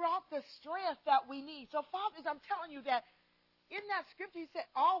 It brought the strength that we need. So, fathers, I'm telling you that in that scripture, he said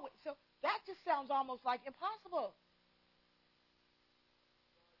always. So that just sounds almost like impossible.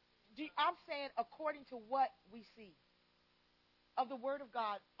 I'm saying according to what we see of the word of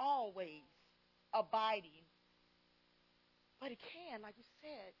God always abiding. But it can, like you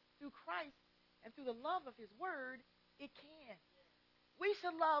said, through Christ and through the love of his word, it can. We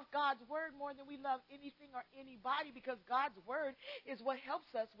should love God's word more than we love anything or anybody, because God's word is what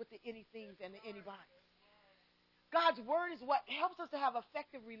helps us with the anythings and the anybodies. God's word is what helps us to have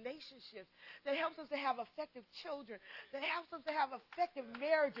effective relationships, that helps us to have effective children, that helps us to have effective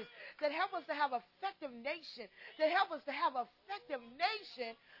marriages, that helps us to have effective nation, that helps us to have effective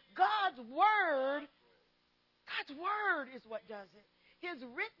nation. God's word is what does it. His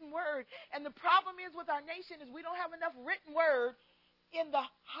written word. And the problem is with our nation is we don't have enough written word in the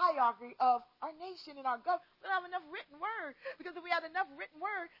hierarchy of our nation and our government. We don't have enough written word, because if we had enough written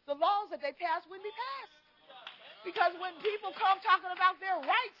word, the laws that they pass wouldn't be passed. Because when people come talking about their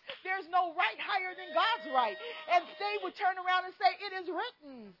rights, there's no right higher than God's right. And they would turn around and say, it is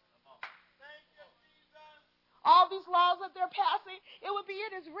written. All these laws that they're passing, it would be,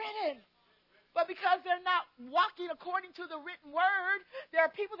 it is written. But because they're not walking according to the written word, there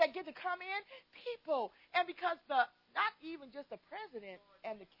are people that get to come in, people. And because not even just the president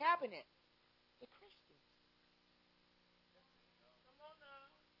and the cabinet, the Christians.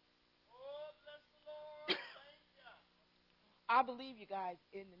 I believe, you guys,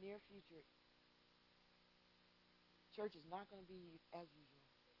 in the near future, church is not going to be as usual.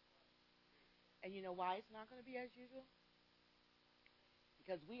 And you know why it's not going to be as usual?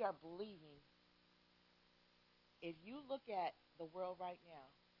 Because we are believing. If you look at the world right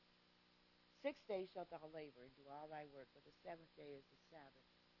now, 6 days shalt thou labor and do all thy work, but the seventh day is the Sabbath.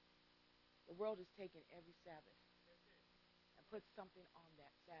 The world has taken every Sabbath and put something on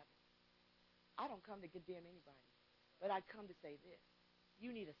that Sabbath. I don't come to condemn anybody. But I come to say this. You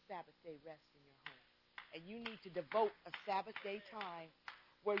need a Sabbath day rest in your home. And you need to devote a Sabbath day time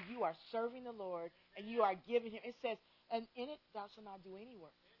where you are serving the Lord and you are giving him. It says, and in it thou shalt not do any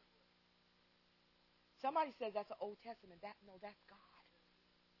work. Somebody says that's an Old Testament. No, that's God.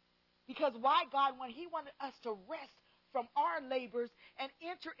 Because why God? When he wanted us to rest from our labors and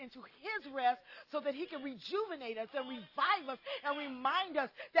enter into his rest so that he can rejuvenate us and revive us and remind us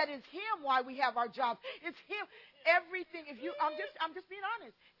that it's him why we have our jobs. It's him. Everything. I'm just being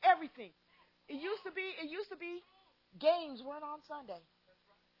honest. Everything. It used to be games weren't on Sunday.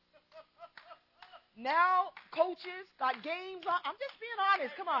 Now coaches got games on. I'm just being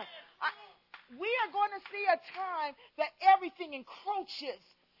honest. Come on. We are going to see a time that everything encroaches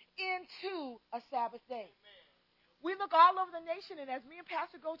into a Sabbath day. We look all over the nation, and as me and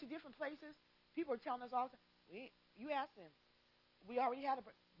Pastor go to different places, people are telling us all the time, you ask them, we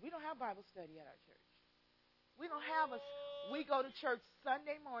don't have Bible study at our church. We go to church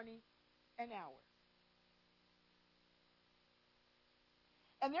Sunday morning, an hour.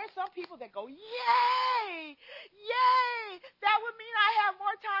 And there's some people that go, yay, that would mean I have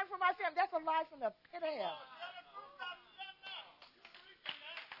more time for my family. That's a lie from the pit of hell.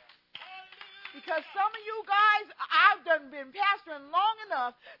 Because some of you guys, I've been pastoring long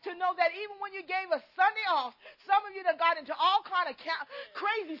enough to know that even when you gave a Sunday off, some of you that got into all kind of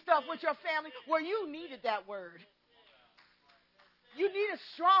crazy stuff with your family where you needed that word. You need a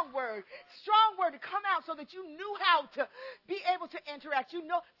strong word to come out so that you knew how to be able to interact. You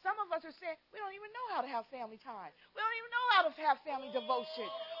know, some of us are saying, we don't even know how to have family time. We don't even know how to have family devotion.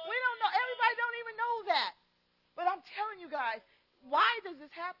 We don't know. Everybody don't even know that. But I'm telling you guys, why does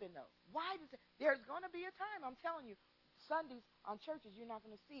this happen, though? There's going to be a time, I'm telling you, Sundays on churches, you're not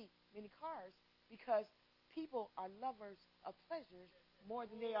going to see many cars because people are lovers of pleasures more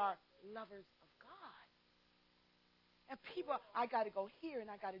than they are lovers of God. And people, I got to go here,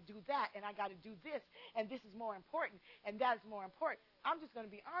 and I got to do that, and I got to do this, and this is more important, and that is more important. I'm just going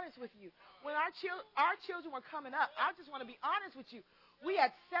to be honest with you. When our children were coming up, I just want to be honest with you. We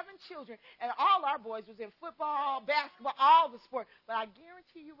had 7 children, and all our boys was in football, basketball, all the sports. But I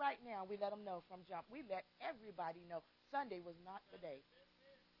guarantee you right now, we let them know from jump. We let everybody know Sunday was not the day.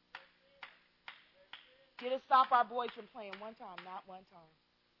 Did it stop our boys from playing one time? Not one time.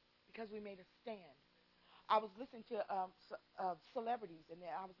 Because we made a stand. I was listening to celebrities, and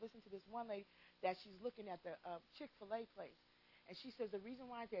I was listening to this one lady that she's looking at the Chick-fil-A place. And she says the reason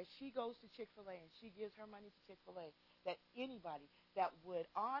why is that she goes to Chick-fil-A and she gives her money to Chick-fil-A, that anybody that would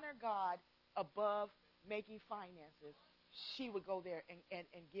honor God above making finances, she would go there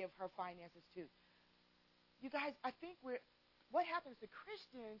and give her finances to. You guys, I think what happens to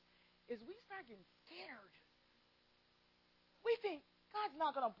Christians is we start getting scared. We think God's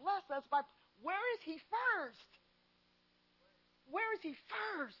not going to bless us by, where is he first? Where is he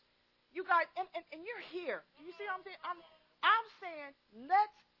first? You guys, and you're here. Do you see what I'm saying? I'm saying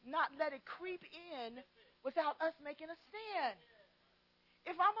let's not let it creep in without us making a stand.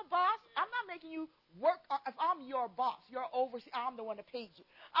 If I'm a boss, I'm not making you work. If I'm your boss, your overseer, I'm the one that paid you.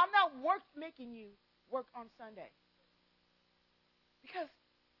 I'm not making you work on Sunday. Because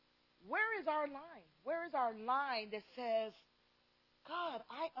where is our line? Where is our line that says, God,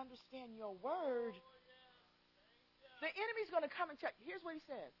 I understand your word. The enemy's going to come and check. Here's what he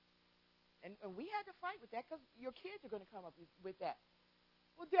says. And we had to fight with that because your kids are going to come up with that.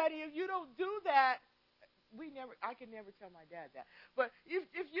 Well, Daddy, if you don't do that, I can never tell my dad that. But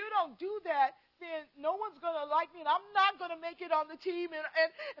if you don't do that, then no one's going to like me, and I'm not going to make it on the team,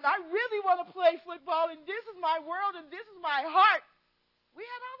 and I really want to play football, and this is my world, and this is my heart. We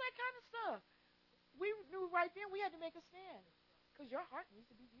had all that kind of stuff. We knew right then we had to make a stand because your heart needs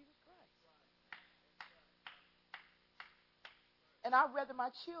to be Jesus Christ. And I'd rather my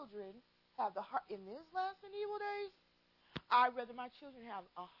children have the heart in these last and evil days. I'd rather my children have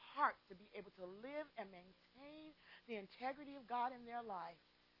a heart to be able to live and maintain the integrity of God in their life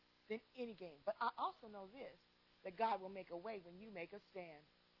than any game. But I also know this, that God will make a way when you make a stand.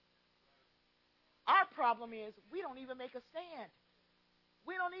 Our problem is we don't even make a stand.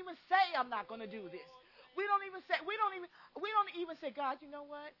 We don't even say, I'm not going to do this. We don't even say, God, you know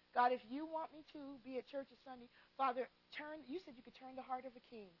what? God, if you want me to be at church this Sunday, Father, you said you could turn the heart of a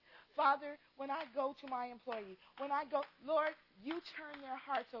king. Father, when I go to my employee, Lord, you turn their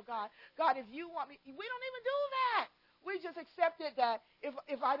hearts, oh God. God, if you want me, we don't even do that. We just accepted that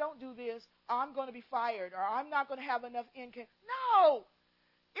if I don't do this, I'm going to be fired or I'm not going to have enough income. No!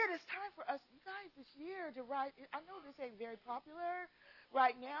 It is time for us, you guys, this year to write. I know this ain't very popular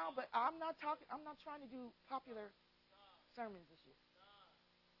right now, but I'm not trying to do popular sermons this year.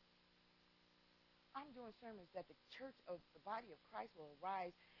 I'm doing sermons that the church of the body of Christ will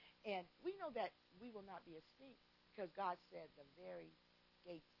arise, and we know that we will not be extinct because God said the very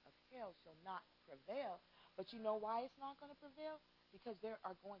gates of hell shall not prevail. But you know why it's not going to prevail? Because there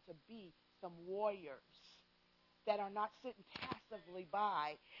are going to be some warriors that are not sitting passively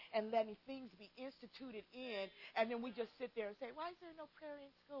by and letting things be instituted in, and then we just sit there and say, why is there no prayer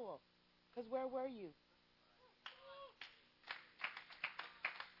in school? Because where were you?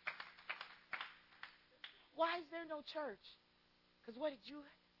 Why is there no church? Because what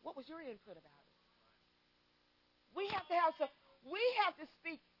was your input about it? We have to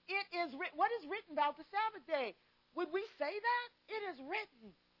speak. It is written. What is written about the Sabbath day? Would we say that? It is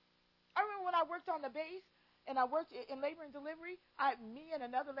written. I remember when I worked on the base, and I worked in labor and delivery, me and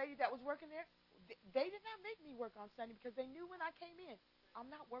another lady that was working there, they did not make me work on Sunday because they knew when I came in,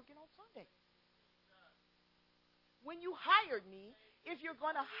 I'm not working on Sunday. When you hired me, if you're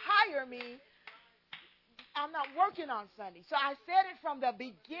going to hire me, I'm not working on Sunday. So I said it from the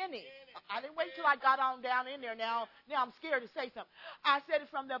beginning. I didn't wait till I got on down in there. Now I'm scared to say something. I said it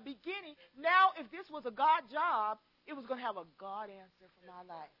from the beginning. Now, if this was a God job, it was going to have a God answer for my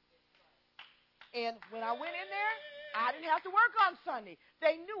life. And when I went in there, I didn't have to work on Sunday.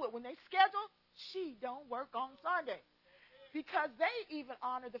 They knew it. When they scheduled, she don't work on Sunday. Because they even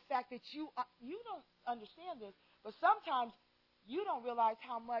honor the fact that you don't understand this, but sometimes you don't realize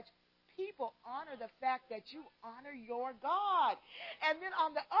how much people honor the fact that you honor your God. And then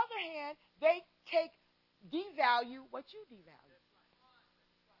on the other hand, they devalue what you devalue.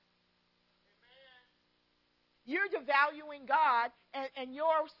 You're devaluing God and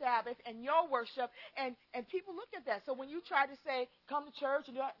your Sabbath and your worship, and people look at that. So when you try to say, come to church,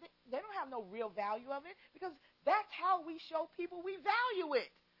 and they don't have no real value of it, because that's how we show people we value it,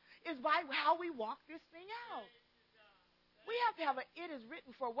 is by how we walk this thing out. We have to have it is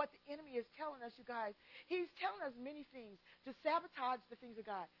written for what the enemy is telling us, you guys. He's telling us many things to sabotage the things of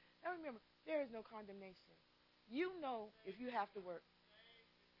God. Now remember, there is no condemnation. You know if you have to work.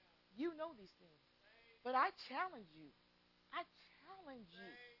 You know these things. But I challenge you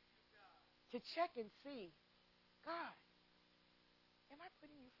to check and see, God, am I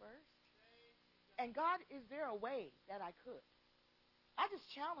putting you first? And God, is there a way that I could? I just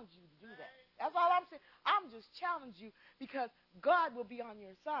challenge you to do that. That's all I'm saying. I'm just challenging you because God will be on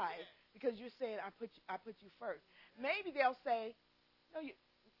your side because you're saying I put you first. Maybe they'll say, no, you're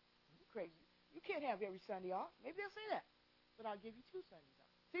crazy. You can't have every Sunday off. Maybe they'll say that. But I'll give you 2 Sundays off.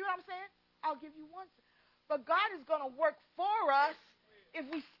 See what I'm saying? I'll give you 1 Sunday. But God is going to work for us if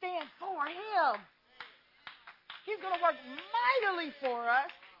we stand for Him. He's going to work mightily for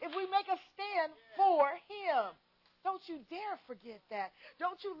us if we make a stand for Him. Don't you dare forget that.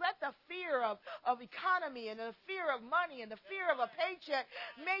 Don't you let the fear of economy and the fear of money and the fear of a paycheck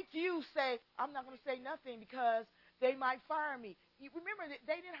make you say, I'm not going to say nothing because they might fire me. You remember, that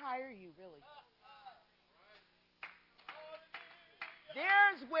they didn't hire you, really.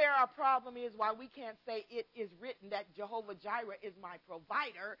 There's where our problem is, why we can't say it is written that Jehovah Jireh is my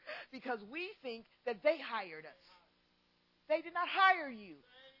provider, because we think that they hired us. They did not hire you.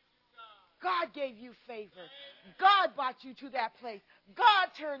 God gave you favor. God brought you to that place.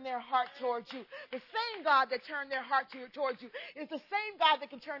 God turned their heart towards you. The same God that turned their heart towards you is the same God that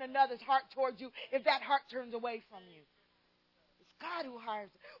can turn another's heart towards you if that heart turns away from you. It's God who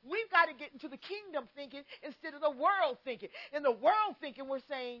hires us. We've got to get into the kingdom thinking instead of the world thinking. In the world thinking, we're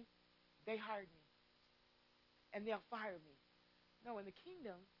saying, they hired me and they'll fire me. No, in the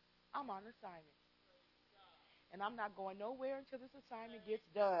kingdom, I'm on assignment. And I'm not going nowhere until this assignment gets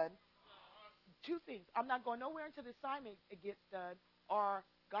done. Two things. I'm not going nowhere until the assignment gets done, or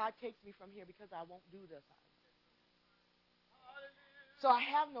God takes me from here because I won't do the assignment. So I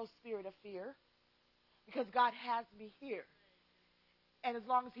have no spirit of fear because God has me here. And as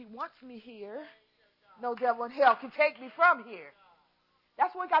long as he wants me here, no devil in hell can take me from here.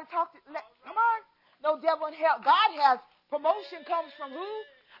 That's what we got to talk to. Come on. No devil in hell. God has promotion comes from who?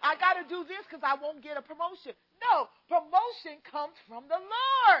 I got to do this because I won't get a promotion. No, promotion comes from the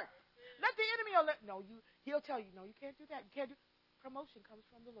Lord. Let the enemy know. He'll tell you, no, you can't do that. You can't do. Promotion comes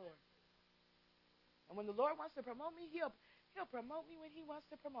from the Lord. And when the Lord wants to promote me, he'll promote me when he wants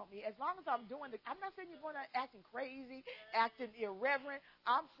to promote me. As long as I'm doing I'm not saying you're going to acting crazy, acting irreverent.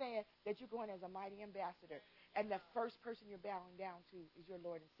 I'm saying that you're going as a mighty ambassador. And the first person you're bowing down to is your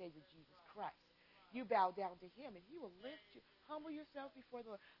Lord and Savior, Jesus Christ. You bow down to him and he will lift you. Humble yourself before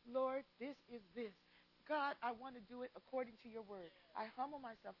the Lord. Lord, this is this. God, I want to do it according to your word. I humble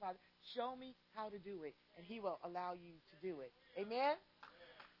myself, Father. Show me how to do it, and he will allow you to do it. Amen?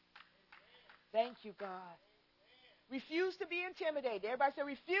 Thank you, God. Refuse to be intimidated. Everybody say,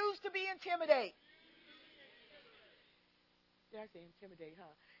 refuse to be intimidated. Did I say intimidate,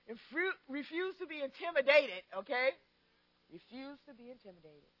 huh? Refuse to be intimidated, okay? Refuse to be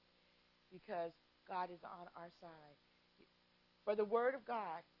intimidated because God is on our side. For the word of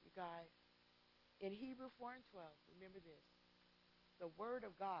God, you guys, in Hebrew 4 and 12, remember this. The word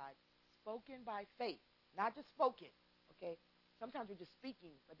of God spoken by faith, not just spoken, okay? Sometimes we're just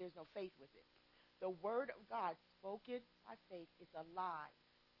speaking, but there's no faith with it. The word of God spoken by faith is alive.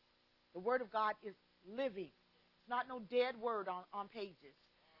 The word of God is living. It's not no dead word on pages.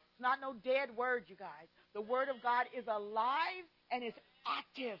 It's not no dead word, you guys. The word of God is alive and it's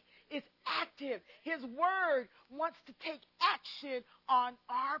active. It's active. His word wants to take action on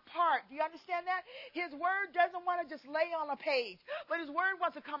our part. Do you understand that? His word doesn't want to just lay on a page, but his word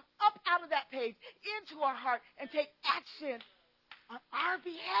wants to come up out of that page into our heart and take action on our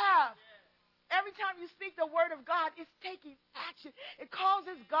behalf. Every time you speak the word of God, it's taking action. It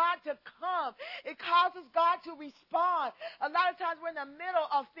causes God to come. It causes God to respond. A lot of times we're in the middle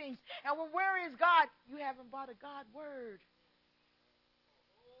of things, and when where is God? You haven't brought a God word.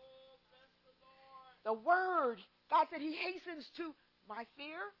 The word, God said he hastens to my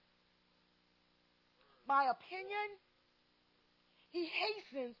fear, my opinion. He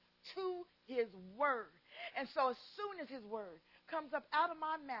hastens to his word. And so as soon as his word comes up out of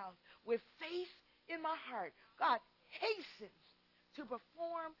my mouth with faith in my heart, God hastens to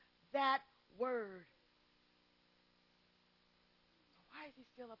perform that word. So why is he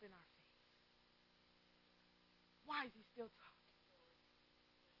still up in our face? Why is he still talking?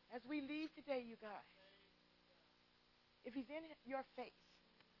 As we leave today, you guys, if he's in your face,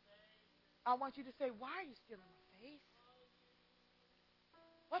 I want you to say, why are you still in my face?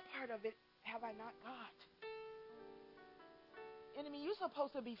 What part of it have I not got? Enemy, you're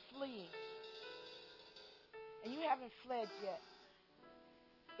supposed to be fleeing, and you haven't fled yet.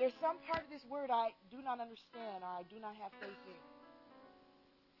 There's some part of this word I do not understand or I do not have faith in.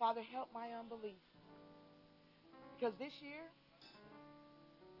 Father, help my unbelief. Because this year,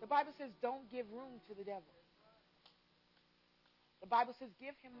 the Bible says don't give room to the devil. The Bible says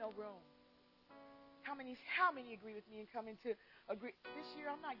give him no room. How many agree with me and come into agree? This year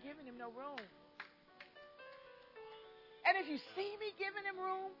I'm not giving him no room. And if you see me giving him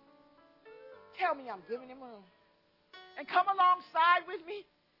room, tell me I'm giving him room. And come alongside with me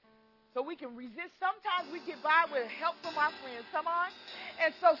so we can resist. Sometimes we get by with help from our friends. Come on.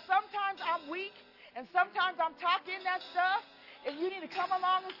 And so sometimes I'm weak and sometimes I'm talking that stuff. And you need to come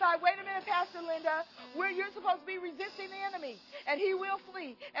along and say, wait a minute, Pastor Linda, where you're supposed to be resisting the enemy, and he will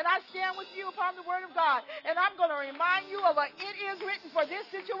flee. And I stand with you upon the word of God, and I'm going to remind you of what it is written for this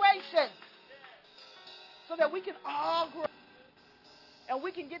situation so that we can all grow and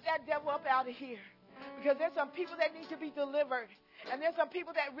we can get that devil up out of here. Because there's some people that need to be delivered. And there's some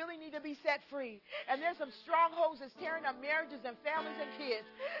people that really need to be set free. And there's some strongholds that's tearing up marriages and families and kids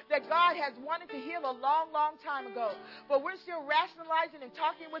that God has wanted to heal a long, long time ago. But we're still rationalizing and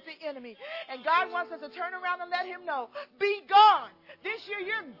talking with the enemy. And God wants us to turn around and let him know, be gone. This year,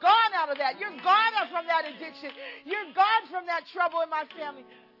 you're gone out of that. You're gone out from that addiction. You're gone from that trouble in my family.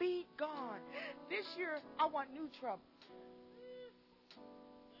 Be gone. This year, I want new trouble.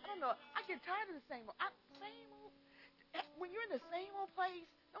 I don't know. I get tired of the same old. When you're in the same old place,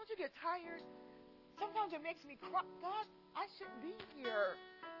 don't you get tired? Sometimes it makes me cry. God, I shouldn't be here.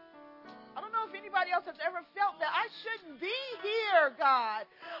 I don't know if anybody else has ever felt that. I shouldn't be here, God.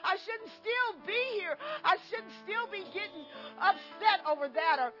 I shouldn't still be here. I shouldn't still be getting upset over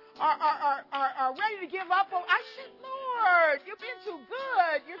that or ready to give up. I should, Lord, you've been too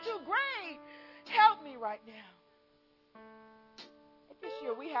good. You're too great. Help me right now. And this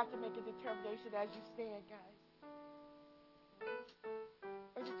year we have to make a determination as you stand, guys.